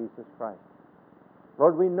provide in Jesus Christ.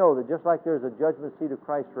 Lord, we know that just like there's a judgment seat of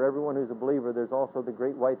Christ for everyone who's a believer, there's also the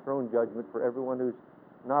great white throne judgment for everyone who's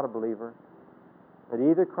not a believer. That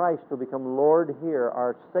either Christ will become Lord here,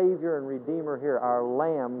 our Savior and Redeemer here, our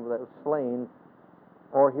Lamb that was slain,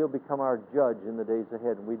 or He'll become our judge in the days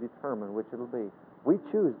ahead, and we determine which it'll be. We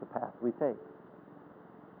choose the path we take.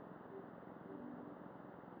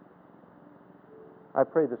 I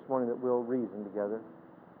pray this morning that we'll reason together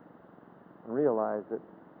and realize that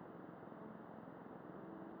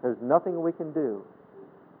there's nothing we can do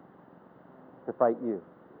to fight you.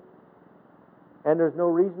 And there's no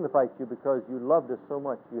reason to fight you, because you loved us so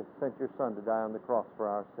much you sent your Son to die on the cross for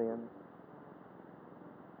our sins.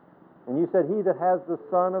 And you said, he that has the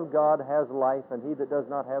Son of God has life, and he that does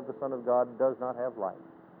not have the Son of God does not have life.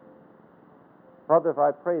 Father, if I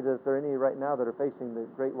pray that if there are any right now that are facing the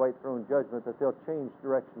great white throne judgment, that they'll change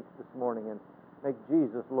directions this morning and make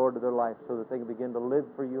Jesus Lord of their life, so that they can begin to live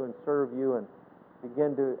for you and serve you and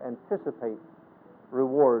begin to anticipate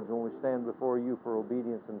rewards when we stand before you for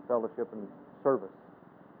obedience and fellowship and service.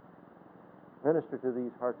 Minister to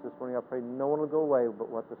these hearts this morning. I pray no one will go away but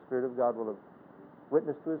what the Spirit of God will have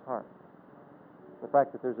witnessed to his heart. The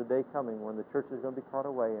fact that there's a day coming when the church is going to be caught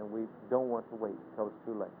away, and we don't want to wait until it's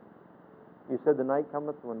too late. You said the night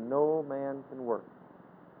cometh when no man can work.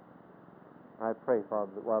 I pray,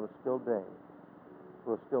 Father, that while it's still day,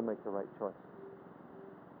 we'll still make the right choices.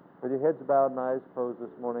 With your heads bowed and eyes closed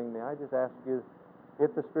this morning, may I just ask you,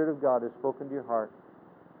 if the Spirit of God has spoken to your heart,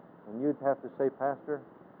 and you'd have to say, Pastor,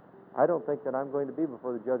 I don't think that I'm going to be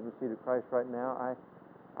before the judgment seat of Christ right now.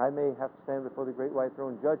 I may have to stand before the great white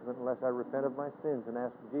throne judgment unless I repent of my sins and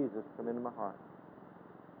ask Jesus to come into my heart.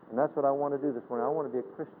 And that's what I want to do this morning. I want to be a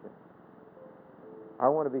Christian. I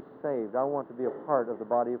want to be saved. I want to be a part of the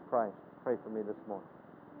body of Christ. Pray for me this morning.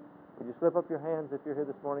 Would you slip up your hands if you're here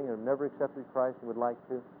this morning and have never accepted Christ and would like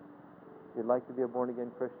to? If you'd like to be a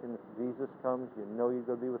born-again Christian, if Jesus comes, you know you're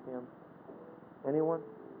going to be with Him. Anyone?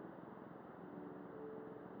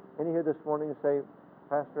 Any here this morning and say,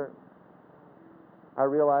 Pastor, I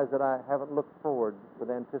realize that I haven't looked forward with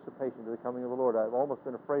anticipation to the coming of the Lord. I've almost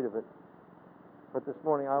been afraid of it. But this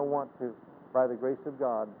morning I want to, by the grace of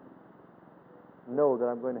God, know that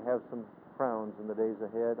I'm going to have some crowns in the days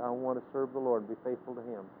ahead. I want to serve the Lord, be faithful to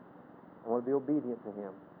Him. I want to be obedient to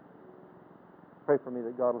Him. Pray for me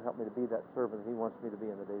that God will help me to be that servant He wants me to be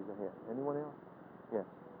in the days ahead. Anyone else? Yes.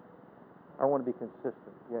 I want to be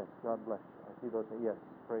consistent. Yes. God bless you. I see those. Yes.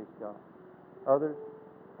 Praise God. Others?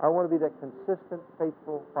 I want to be that consistent,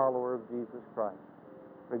 faithful follower of Jesus Christ.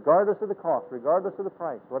 Regardless of the cost, regardless of the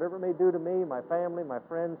price, whatever it may do to me, my family, my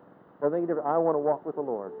friends, doesn't make a difference. I want to walk with the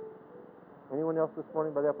Lord. Anyone else this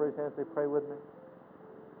morning by the upraised hand say, pray with me?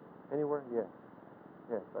 Anywhere? Yes.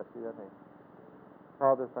 Yes, I see that hand.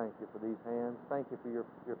 Father, thank you for these hands. Thank you for your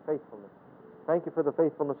faithfulness. Thank you for the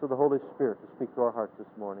faithfulness of the Holy Spirit to speak to our hearts this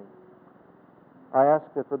morning. I ask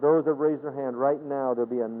that for those that raise their hand right now, there'll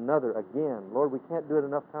be another again. Lord, we can't do it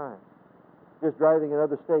enough times. Just driving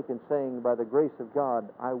another stake and saying, by the grace of God,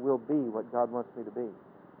 I will be what God wants me to be.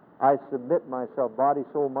 I submit myself, body,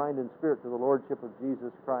 soul, mind, and spirit, to the Lordship of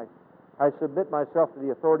Jesus Christ. I submit myself to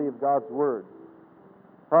the authority of God's Word.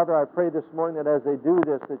 Father, I pray this morning that as they do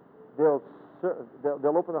this, that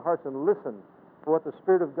they'll open their hearts and listen for what the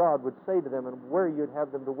Spirit of God would say to them, and where you'd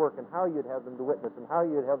have them to work, and how you'd have them to witness, and how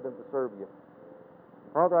you'd have them to serve you.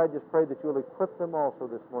 Father, I just pray that you'll equip them also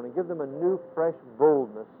this morning. Give them a new, fresh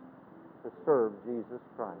boldness to serve Jesus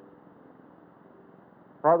Christ.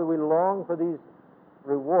 Father, we long for these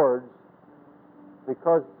rewards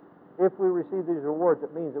because if we receive these rewards,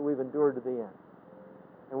 it means that we've endured to the end.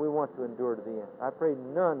 And we want to endure to the end. I pray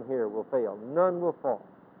none here will fail. None will fall.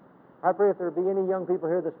 I pray if there be any young people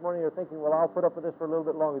here this morning who are thinking, well, I'll put up with this for a little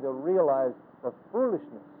bit longer, they'll realize the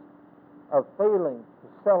foolishness of failing to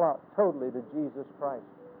sell out totally to Jesus Christ.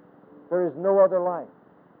 There is no other life.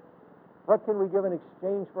 What can we give in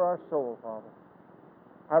exchange for our soul, Father?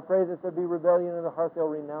 I pray that there be rebellion in the heart, they'll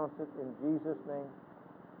renounce it in Jesus' name.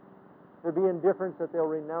 There be indifference, that they'll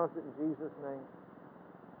renounce it in Jesus' name.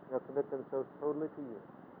 They'll commit themselves totally to you.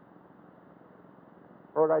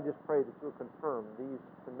 Lord, I just pray that you'll confirm these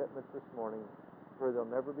commitments this morning, where they'll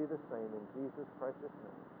never be the same, in Jesus Christ's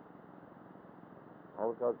name.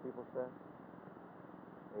 All of God's people said,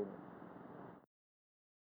 amen.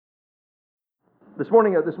 This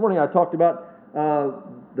morning I talked about,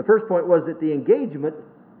 the first point was that the engagement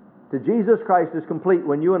to Jesus Christ is complete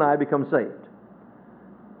when you and I become saved.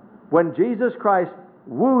 When Jesus Christ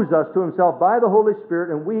woos us to Himself by the Holy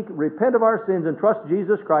Spirit and we repent of our sins and trust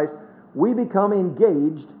Jesus Christ, we become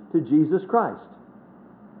engaged to Jesus Christ.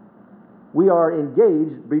 We are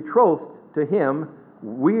engaged, betrothed to Him.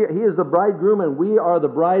 He is the bridegroom and we are the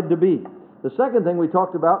bride-to-be. The second thing we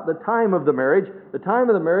talked about, the time of the marriage. The time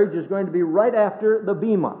of the marriage is going to be right after the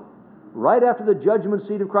Bema, right after the judgment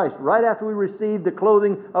seat of Christ, right after we receive the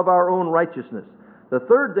clothing of our own righteousness. The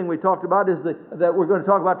third thing we talked about is that we're going to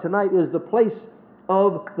talk about tonight is the place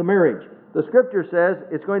of the marriage. The Scripture says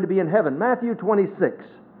it's going to be in heaven. Matthew 26.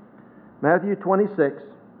 Matthew 26.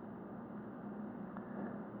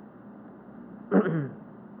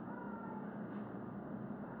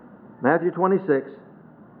 Matthew 26.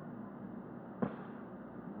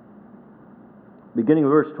 Beginning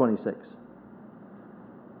with verse 26.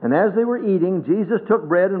 And as they were eating, Jesus took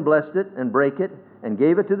bread and blessed it and brake it and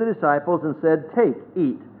gave it to the disciples and said, "Take,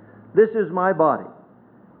 eat. This is my body."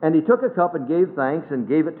 And He took a cup and gave thanks and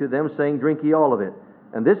gave it to them, saying, "Drink ye all of it.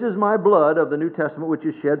 And this is my blood of the New Testament, which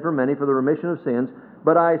is shed for many for the remission of sins.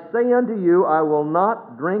 But I say unto you, I will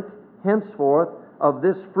not drink henceforth of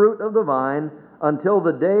this fruit of the vine until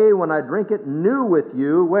the day when I drink it new with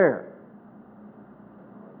you." Where?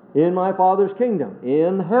 In my Father's kingdom,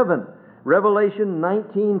 in heaven. Revelation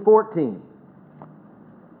 19:14.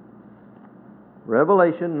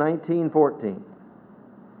 Revelation 19:14.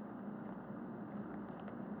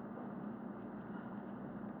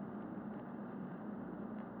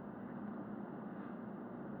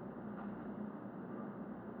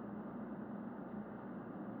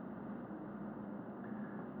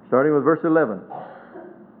 Starting with verse 11.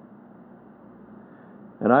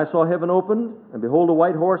 And I saw heaven opened, and behold a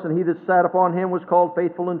white horse, and he that sat upon him was called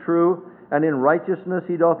Faithful and True, and in righteousness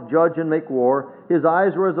he doth judge and make war. His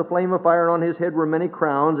eyes were as a flame of fire, and on his head were many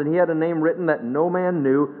crowns, and he had a name written that no man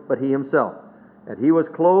knew but he himself. And he was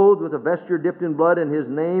clothed with a vesture dipped in blood, and his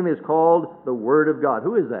name is called the Word of God.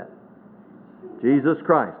 Who is that? Jesus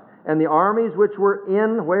Christ. And the armies which were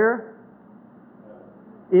in, where?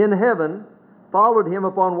 In heaven, followed him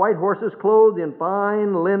upon white horses, clothed in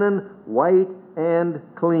fine linen, white and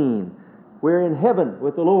clean. We're in heaven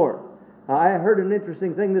with the Lord. I heard an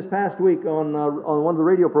interesting thing this past week on one of the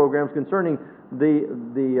radio programs concerning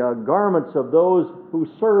the garments of those who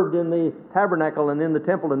served in the tabernacle and in the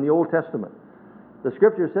temple in the Old Testament. The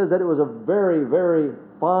Scripture says that it was a very, very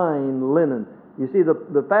fine linen. You see,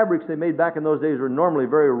 the fabrics they made back in those days were normally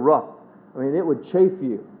very rough. I mean, it would chafe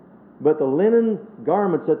you. But the linen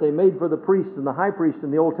garments that they made for the priests and the high priest in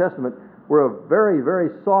the Old Testament were a very, very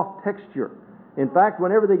soft texture. In fact,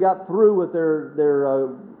 whenever they got through with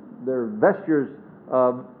their vestures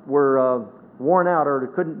were worn out, or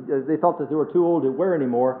they felt that they were too old to wear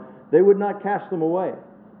anymore, they would not cast them away.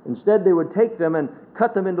 Instead, they would take them and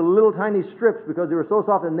cut them into little tiny strips because they were so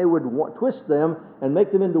soft, and they would twist them and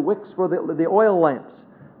make them into wicks for the oil lamps.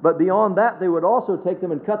 But beyond that, they would also take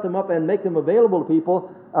them and cut them up and make them available to people.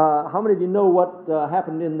 How many of you know what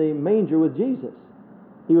happened in the manger with Jesus?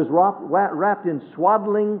 He was wrapped in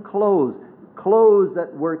swaddling clothes that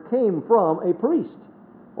came from a priest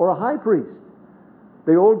or a high priest.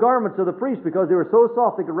 The old garments of the priest, because they were so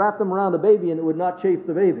soft, they could wrap them around a baby and it would not chafe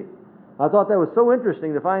the baby. I thought that was so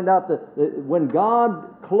interesting to find out that when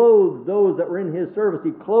God clothed those that were in His service,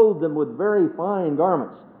 He clothed them with very fine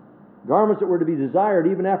garments. Garments that were to be desired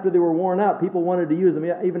even after they were worn out. People wanted to use them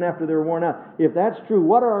even after they were worn out. If that's true,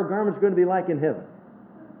 what are our garments going to be like in heaven?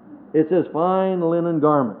 It says fine linen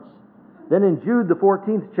garments. Then in Jude, the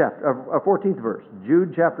 14th verse,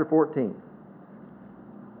 Jude chapter 14.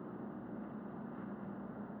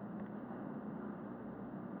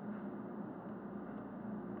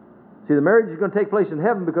 See, the marriage is going to take place in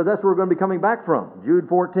heaven because that's where we're going to be coming back from. Jude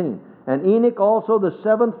 14. And Enoch also, the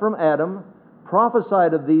seventh from Adam,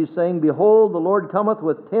 prophesied of these, saying, Behold, the Lord cometh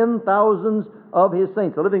with 10,000s of His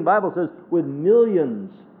saints. The Living Bible says, with millions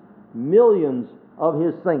of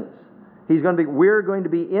His saints. We're going to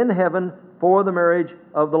be in heaven for the marriage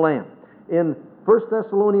of the Lamb. In 1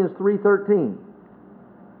 Thessalonians 3:13.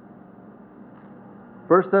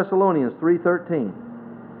 1 Thessalonians 3:13.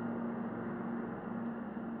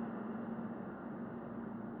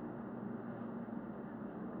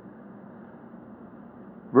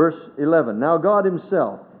 Verse 11. Now God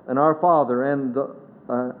Himself and our Father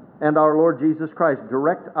and our Lord Jesus Christ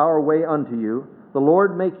direct our way unto you. The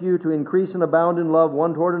Lord make you to increase and abound in love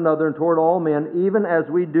one toward another and toward all men, even as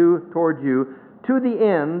we do toward you, to the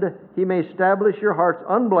end He may establish your hearts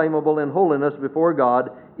unblameable in holiness before God,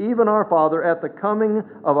 even our Father, at the coming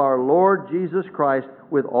of our Lord Jesus Christ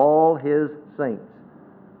with all His saints.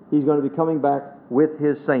 He's going to be coming back with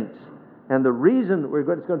His saints. And the reason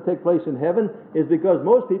it's going to take place in heaven is because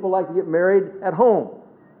most people like to get married at home.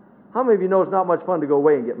 How many of you know it's not much fun to go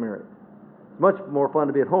away and get married? It's much more fun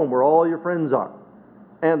to be at home where all your friends are.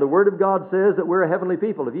 And the Word of God says that we're a heavenly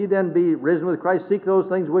people. If ye then be risen with Christ, seek those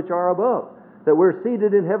things which are above. That we're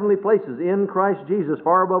seated in heavenly places in Christ Jesus,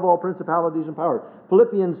 far above all principalities and powers.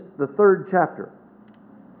 Philippians, the 3rd chapter.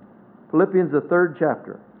 Philippians, the 3rd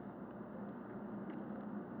chapter.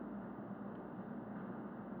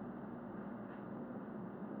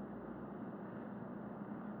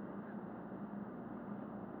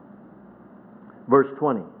 Verse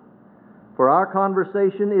 20. For our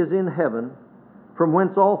conversation is in heaven, from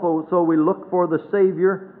whence also we look for the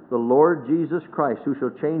Savior, the Lord Jesus Christ, who shall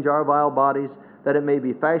change our vile bodies, that it may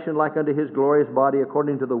be fashioned like unto His glorious body,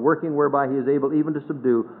 according to the working whereby He is able even to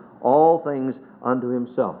subdue all things unto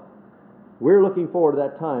Himself. We're looking forward to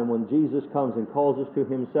that time when Jesus comes and calls us to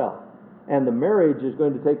Himself. And the marriage is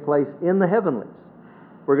going to take place in the heavenlies.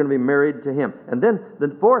 We're going to be married to Him. And then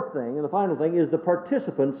the fourth thing, and the final thing, is the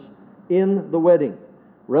participants in the wedding.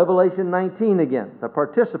 Revelation 19 again, the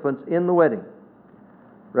participants in the wedding.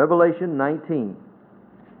 Revelation 19.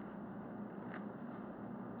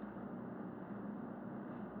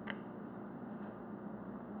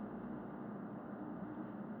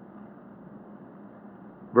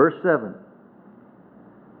 Verse 7.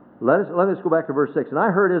 Let us go back to verse 6. And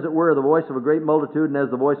I heard, as it were, the voice of a great multitude, and as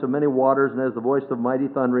the voice of many waters, and as the voice of mighty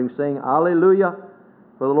thundering, saying, Alleluia!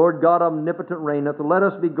 For the Lord God omnipotent reigneth. Let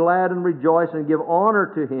us be glad and rejoice and give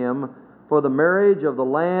honor to Him, for the marriage of the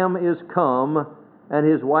Lamb is come, and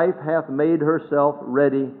His wife hath made herself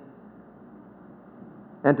ready.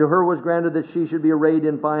 And to her was granted that she should be arrayed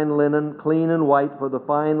in fine linen, clean and white, for the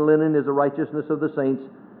fine linen is the righteousness of the saints.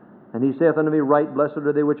 And He saith unto me, Right blessed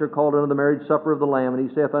are they which are called unto the marriage supper of the Lamb. And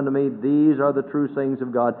He saith unto me, These are the true sayings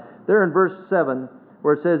of God. There in verse 7,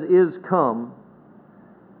 where it says, is come,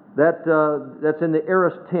 that's in the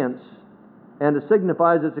aorist tense, and it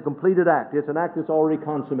signifies it's a completed act. It's an act that's already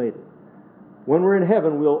consummated. When we're in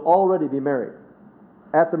heaven, we'll already be married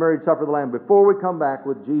at the marriage supper of the Lamb before we come back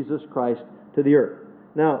with Jesus Christ to the earth.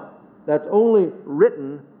 Now, that's only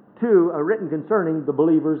written concerning the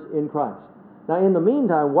believers in Christ. Now, in the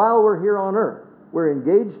meantime, while we're here on earth, we're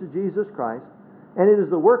engaged to Jesus Christ, and it is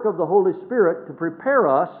the work of the Holy Spirit to prepare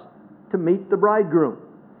us to meet the bridegroom.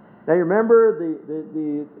 Now, you remember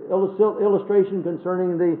the illustration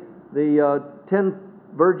concerning the 10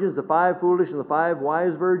 virgins, the 5 foolish and the 5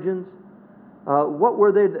 wise virgins? What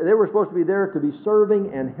were they? They were supposed to be there to be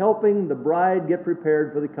serving and helping the bride get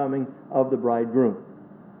prepared for the coming of the bridegroom.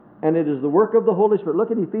 And it is the work of the Holy Spirit.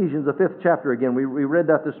 Look at Ephesians, the 5th chapter again. We read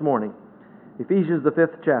that this morning. Ephesians, the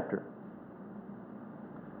 5th chapter.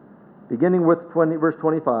 Beginning with verse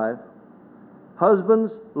 25.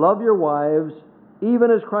 Husbands, love your wives,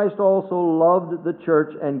 even as Christ also loved the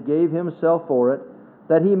church and gave Himself for it,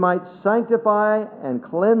 that He might sanctify and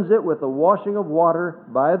cleanse it with the washing of water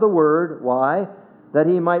by the Word. Why? That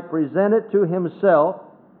He might present it to Himself,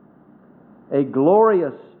 a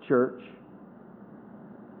glorious church,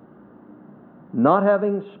 not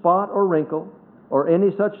having spot or wrinkle or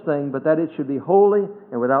any such thing, but that it should be holy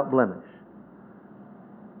and without blemish.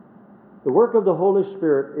 The work of the Holy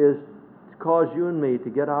Spirit is to cause you and me to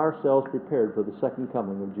get ourselves prepared for the second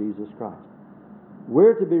coming of Jesus Christ.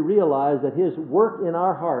 We're to be realized that His work in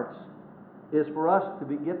our hearts is for us to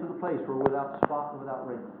get to the place where we're without spot and without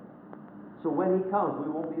wrinkle. So when He comes,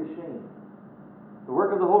 we won't be ashamed. The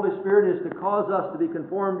work of the Holy Spirit is to cause us to be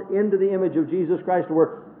conformed into the image of Jesus Christ,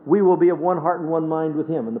 where we will be of one heart and one mind with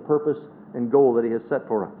Him in the purpose and goal that He has set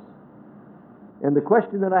for us. And the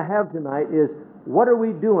question that I have tonight is, what are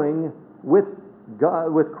we doing with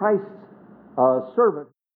God, with Christ's servant?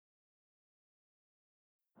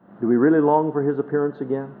 Do we really long for His appearance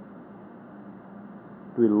again?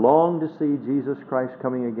 Do we long to see Jesus Christ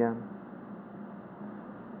coming again?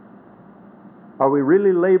 Are we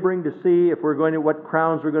really laboring to see if what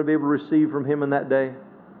crowns we're going to be able to receive from Him in that day?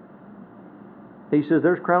 He says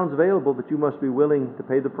there's crowns available, but you must be willing to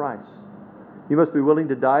pay the price. You must be willing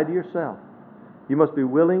to die to yourself. You must be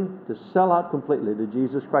willing to sell out completely to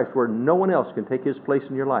Jesus Christ where no one else can take His place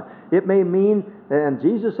in your life. It may mean, and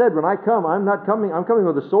Jesus said, when I come, I'm coming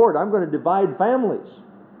with a sword. I'm going to divide families.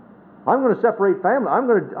 I'm going to separate families. I'm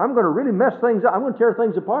going to really mess things up. I'm going to tear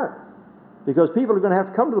things apart. Because people are going to have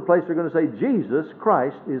to come to the place they're going to say, Jesus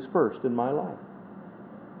Christ is first in my life.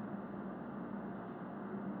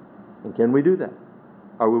 And can we do that?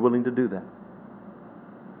 Are we willing to do that?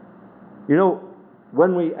 You know,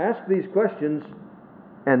 when we ask these questions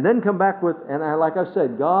and then come back with, and like I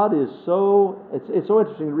said, God is it's so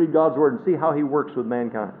interesting to read God's Word and see how He works with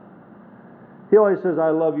mankind. He always says, I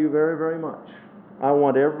love you very, very much. I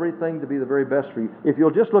want everything to be the very best for you. If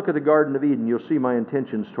you'll just look at the Garden of Eden, you'll see my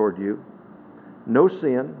intentions toward you. No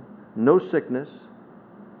sin, no sickness,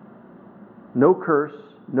 no curse,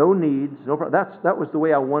 no needs. That was the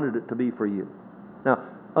way I wanted it to be for you. Now,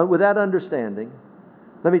 with that understanding,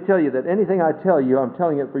 let me tell you that anything I tell you, I'm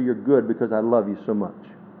telling it for your good because I love you so much.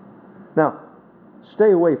 Now,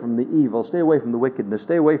 stay away from the evil, stay away from the wickedness,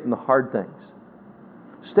 stay away from the hard things.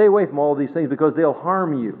 Stay away from all these things because they'll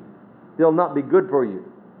harm you. They'll not be good for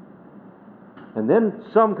you. And then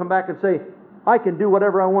some come back and say, I can do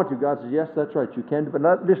whatever I want to. God says, yes, that's right, you can.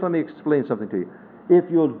 But just let me explain something to you. If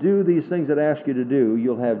you'll do these things that I ask you to do,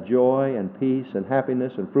 you'll have joy and peace and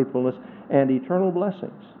happiness and fruitfulness and eternal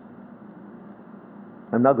blessings.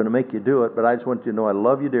 I'm not going to make you do it, but I just want you to know I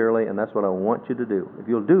love you dearly, and that's what I want you to do. If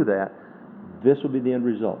you'll do that, this will be the end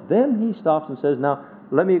result. Then He stops and says, now,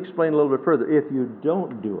 let me explain a little bit further. If you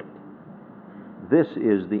don't do it, this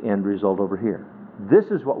is the end result over here. This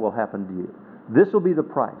is what will happen to you. This will be the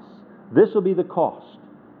price. This will be the cost.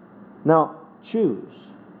 Now, choose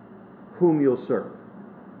whom you'll serve.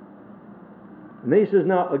 And then He says,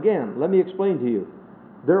 now, again, let me explain to you.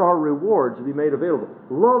 There are rewards to be made available.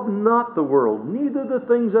 Love not the world, neither the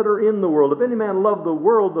things that are in the world. If any man love the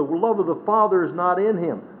world, the love of the Father is not in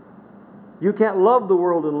him. You can't love the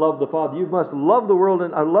world and love the Father. You must love the world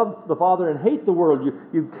and love the Father and hate the world.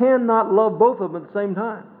 You cannot love both of them at the same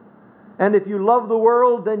time. And if you love the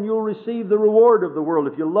world, then you'll receive the reward of the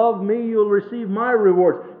world. If you love me, you'll receive my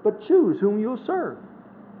rewards. But choose whom you'll serve.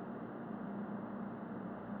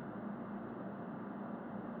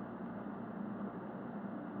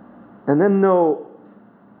 And then know,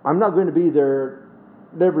 I'm not going to be there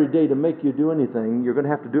every day to make you do anything. You're going to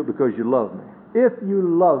have to do it because you love me. If you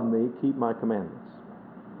love me, keep my commandments.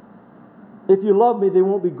 If you love me, they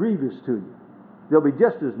won't be grievous to you. They'll be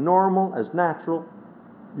just as normal, as natural.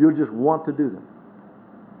 You'll just want to do them.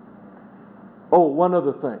 Oh, one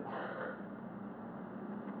other thing.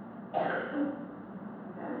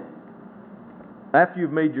 After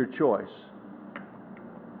you've made your choice,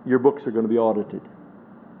 your books are going to be audited.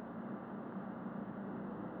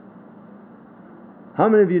 How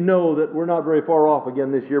many of you know that we're not very far off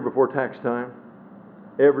again this year before tax time?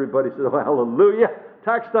 Everybody says, oh, hallelujah,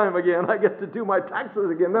 tax time again. I get to do my taxes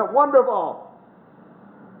again. That's wonderful.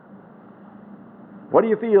 What do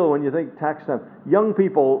you feel when you think tax time? Young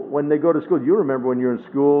people, when they go to school, you remember when you're in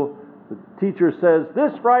school, the teacher says,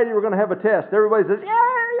 this Friday we're going to have a test. Everybody says,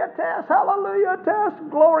 yay, a test, hallelujah, a test,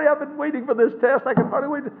 glory, I've been waiting for this test. I can hardly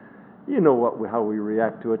wait. You know how we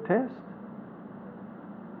react to a test.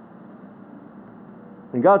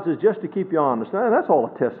 And God says, just to keep you honest. Now, that's all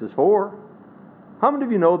a test is for. How many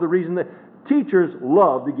of you know the reason that teachers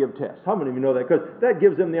love to give tests? How many of you know that? Because that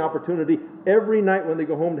gives them the opportunity every night when they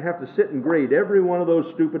go home to have to sit and grade every one of those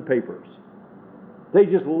stupid papers. They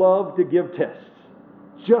just love to give tests,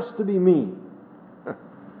 just to be mean.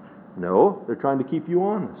 No, they're trying to keep you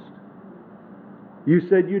honest. You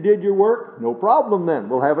said you did your work? No problem then.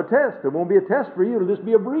 We'll have a test. It won't be a test for you. It'll just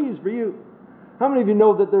be a breeze for you. How many of you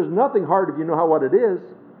know that there's nothing hard if you know what it is?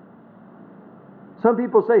 Some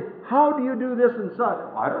people say, how do you do this and such?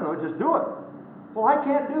 I don't know, just do it. Well, I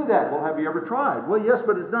can't do that. Well, have you ever tried? Well, yes,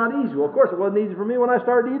 but it's not easy. Well, of course, it wasn't easy for me when I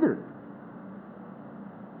started either.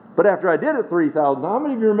 But after I did it 3,000, how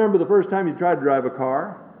many of you remember the first time you tried to drive a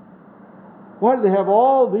car? Why do they have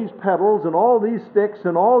all these pedals and all these sticks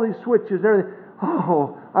and all these switches and everything?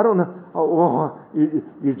 Oh, I don't know. Oh,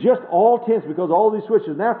 you're just all tense because all these switches.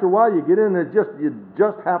 And after a while, you get in and it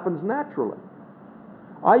just happens naturally.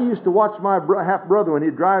 I used to watch my half-brother when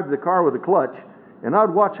he'd drive the car with a clutch, and I'd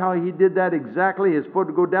watch how he did that exactly. His foot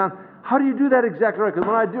would go down. How do you do that exactly right? Because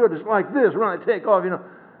when I do it, it's like this. When I take off,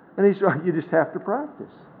 And he said, you just have to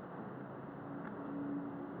practice.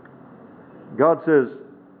 God says,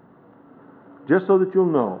 just so that you'll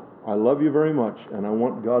know, I love you very much, and I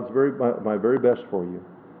want my very best for you.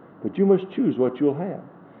 But you must choose what you'll have.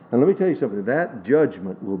 And let me tell you something, that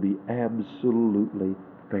judgment will be absolutely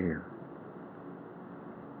fair.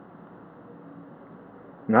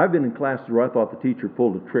 Now, I've been in classes where I thought the teacher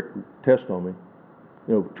pulled a trick test on me,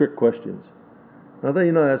 trick questions. I thought,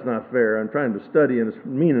 that's not fair. I'm trying to study, and it's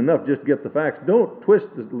mean enough just to get the facts. Don't twist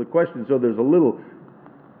the question so there's a little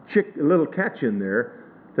catch in there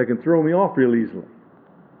that can throw me off real easily.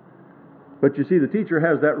 But you see, the teacher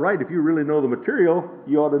has that right. If you really know the material,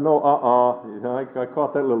 you ought to know, I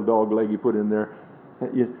caught that little dog leg you put in there.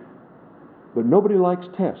 But nobody likes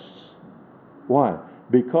tests. Why?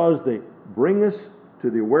 Because they bring us to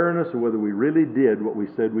the awareness of whether we really did what we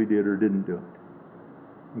said we did or didn't do it.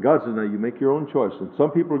 And God says, now you make your own choice. And some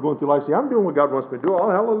people are going through life saying, I'm doing what God wants me to do. Oh,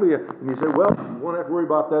 hallelujah. And you say, well, you won't have to worry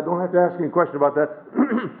about that. Don't have to ask any question about that.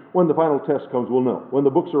 When the final test comes, we'll know. When the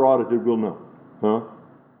books are audited, we'll know. Huh?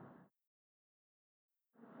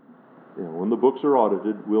 Yeah, when the books are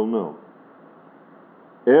audited, we'll know.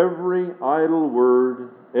 Every idle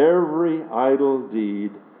word, every idle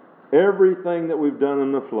deed, everything that we've done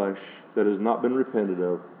in the flesh that has not been repented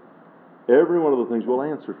of, every one of the things we'll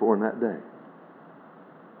answer for in that day.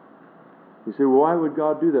 You say, well, why would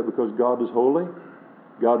God do that? Because God is holy,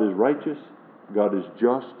 God is righteous, God is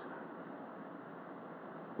just.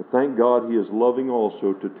 But thank God He is loving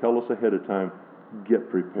also to tell us ahead of time, get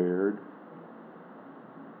prepared.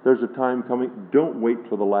 There's a time coming. Don't wait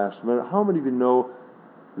for the last minute. How many of you know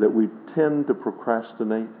that we tend to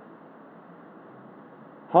procrastinate?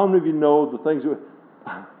 How many of you know the things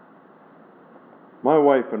my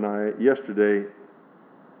wife and I, yesterday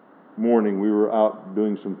morning, we were out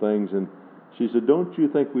doing some things, and she said, don't you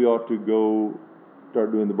think we ought to go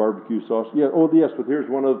start doing the barbecue sauce? Yeah, yes, but here's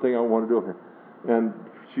one other thing I want to do here. And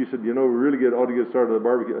she said, we really ought to get started on the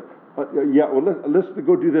barbecue. Let's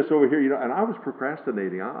go do this over here. And I was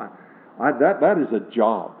procrastinating. That is a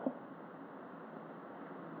job.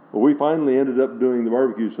 Well, we finally ended up doing the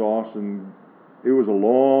barbecue sauce, and it was a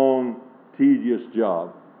long, tedious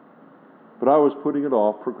job. But I was putting it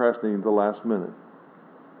off, procrastinating to the last minute.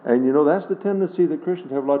 And that's the tendency that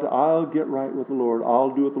Christians have a lot of. I'll get right with the Lord. I'll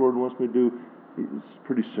do what the Lord wants me to do. It's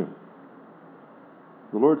pretty soon.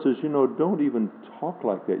 The Lord says, don't even talk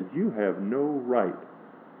like that. You have no right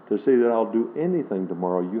to say that I'll do anything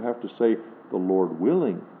tomorrow. You have to say, the Lord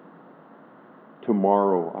willing,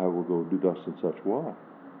 tomorrow I will go do thus and such. Why?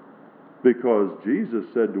 Because Jesus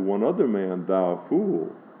said to one other man, thou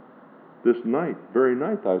fool, this night, very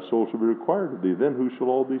night, thy soul shall be required of thee. Then who shall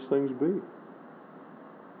all these things be?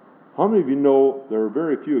 How many of you know there are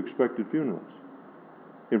very few expected funerals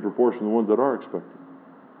in proportion to the ones that are expected?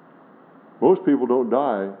 Most people don't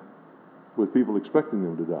die with people expecting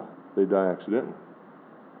them to die. They die accidentally.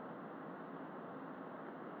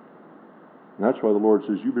 And that's why the Lord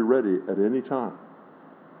says, you be ready at any time.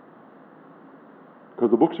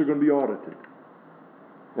 Because the books are going to be audited.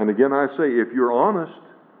 And again, I say, if you're honest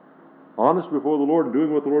before the Lord and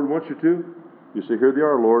doing what the Lord wants you to, you say, here they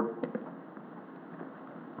are, Lord.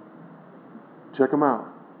 Check them out.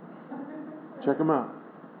 Check them out.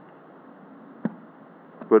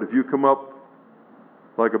 But if you come up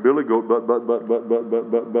like a billy goat,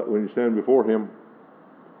 but, when you stand before Him,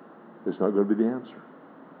 it's not going to be the answer.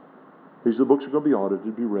 He said the books are going to be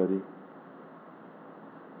audited. Be ready.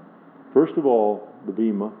 First of all, the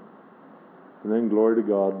Bema, and then glory to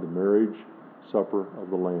God, the marriage supper of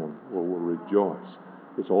the Lamb, where we'll rejoice.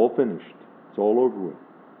 It's all finished. It's all over with.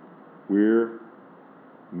 We're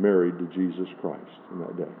married to Jesus Christ in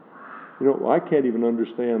that day. I can't even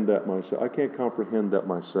understand that myself. I can't comprehend that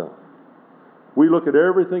myself. We look at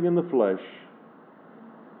everything in the flesh.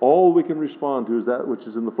 All we can respond to is that which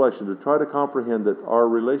is in the flesh, and to try to comprehend that our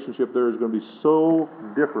relationship there is going to be so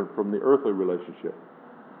different from the earthly relationship.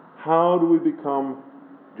 How do we become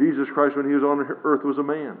Jesus Christ? When He was on earth was a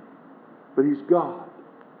man, but He's God.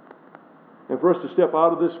 And for us to step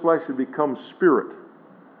out of this flesh and become spirit,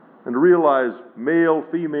 and to realize male,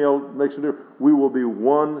 female makes a difference. We will be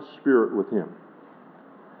one spirit with Him.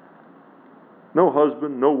 No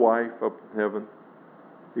husband, no wife up in heaven,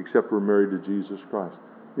 except we're married to Jesus Christ.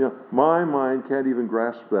 My mind can't even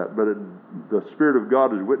grasp that, but the Spirit of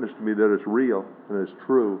God has witnessed to me that it's real and it's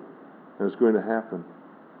true and it's going to happen,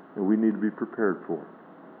 and we need to be prepared for it.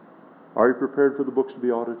 Are you prepared for the books to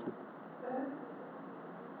be audited?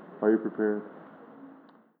 Are you prepared?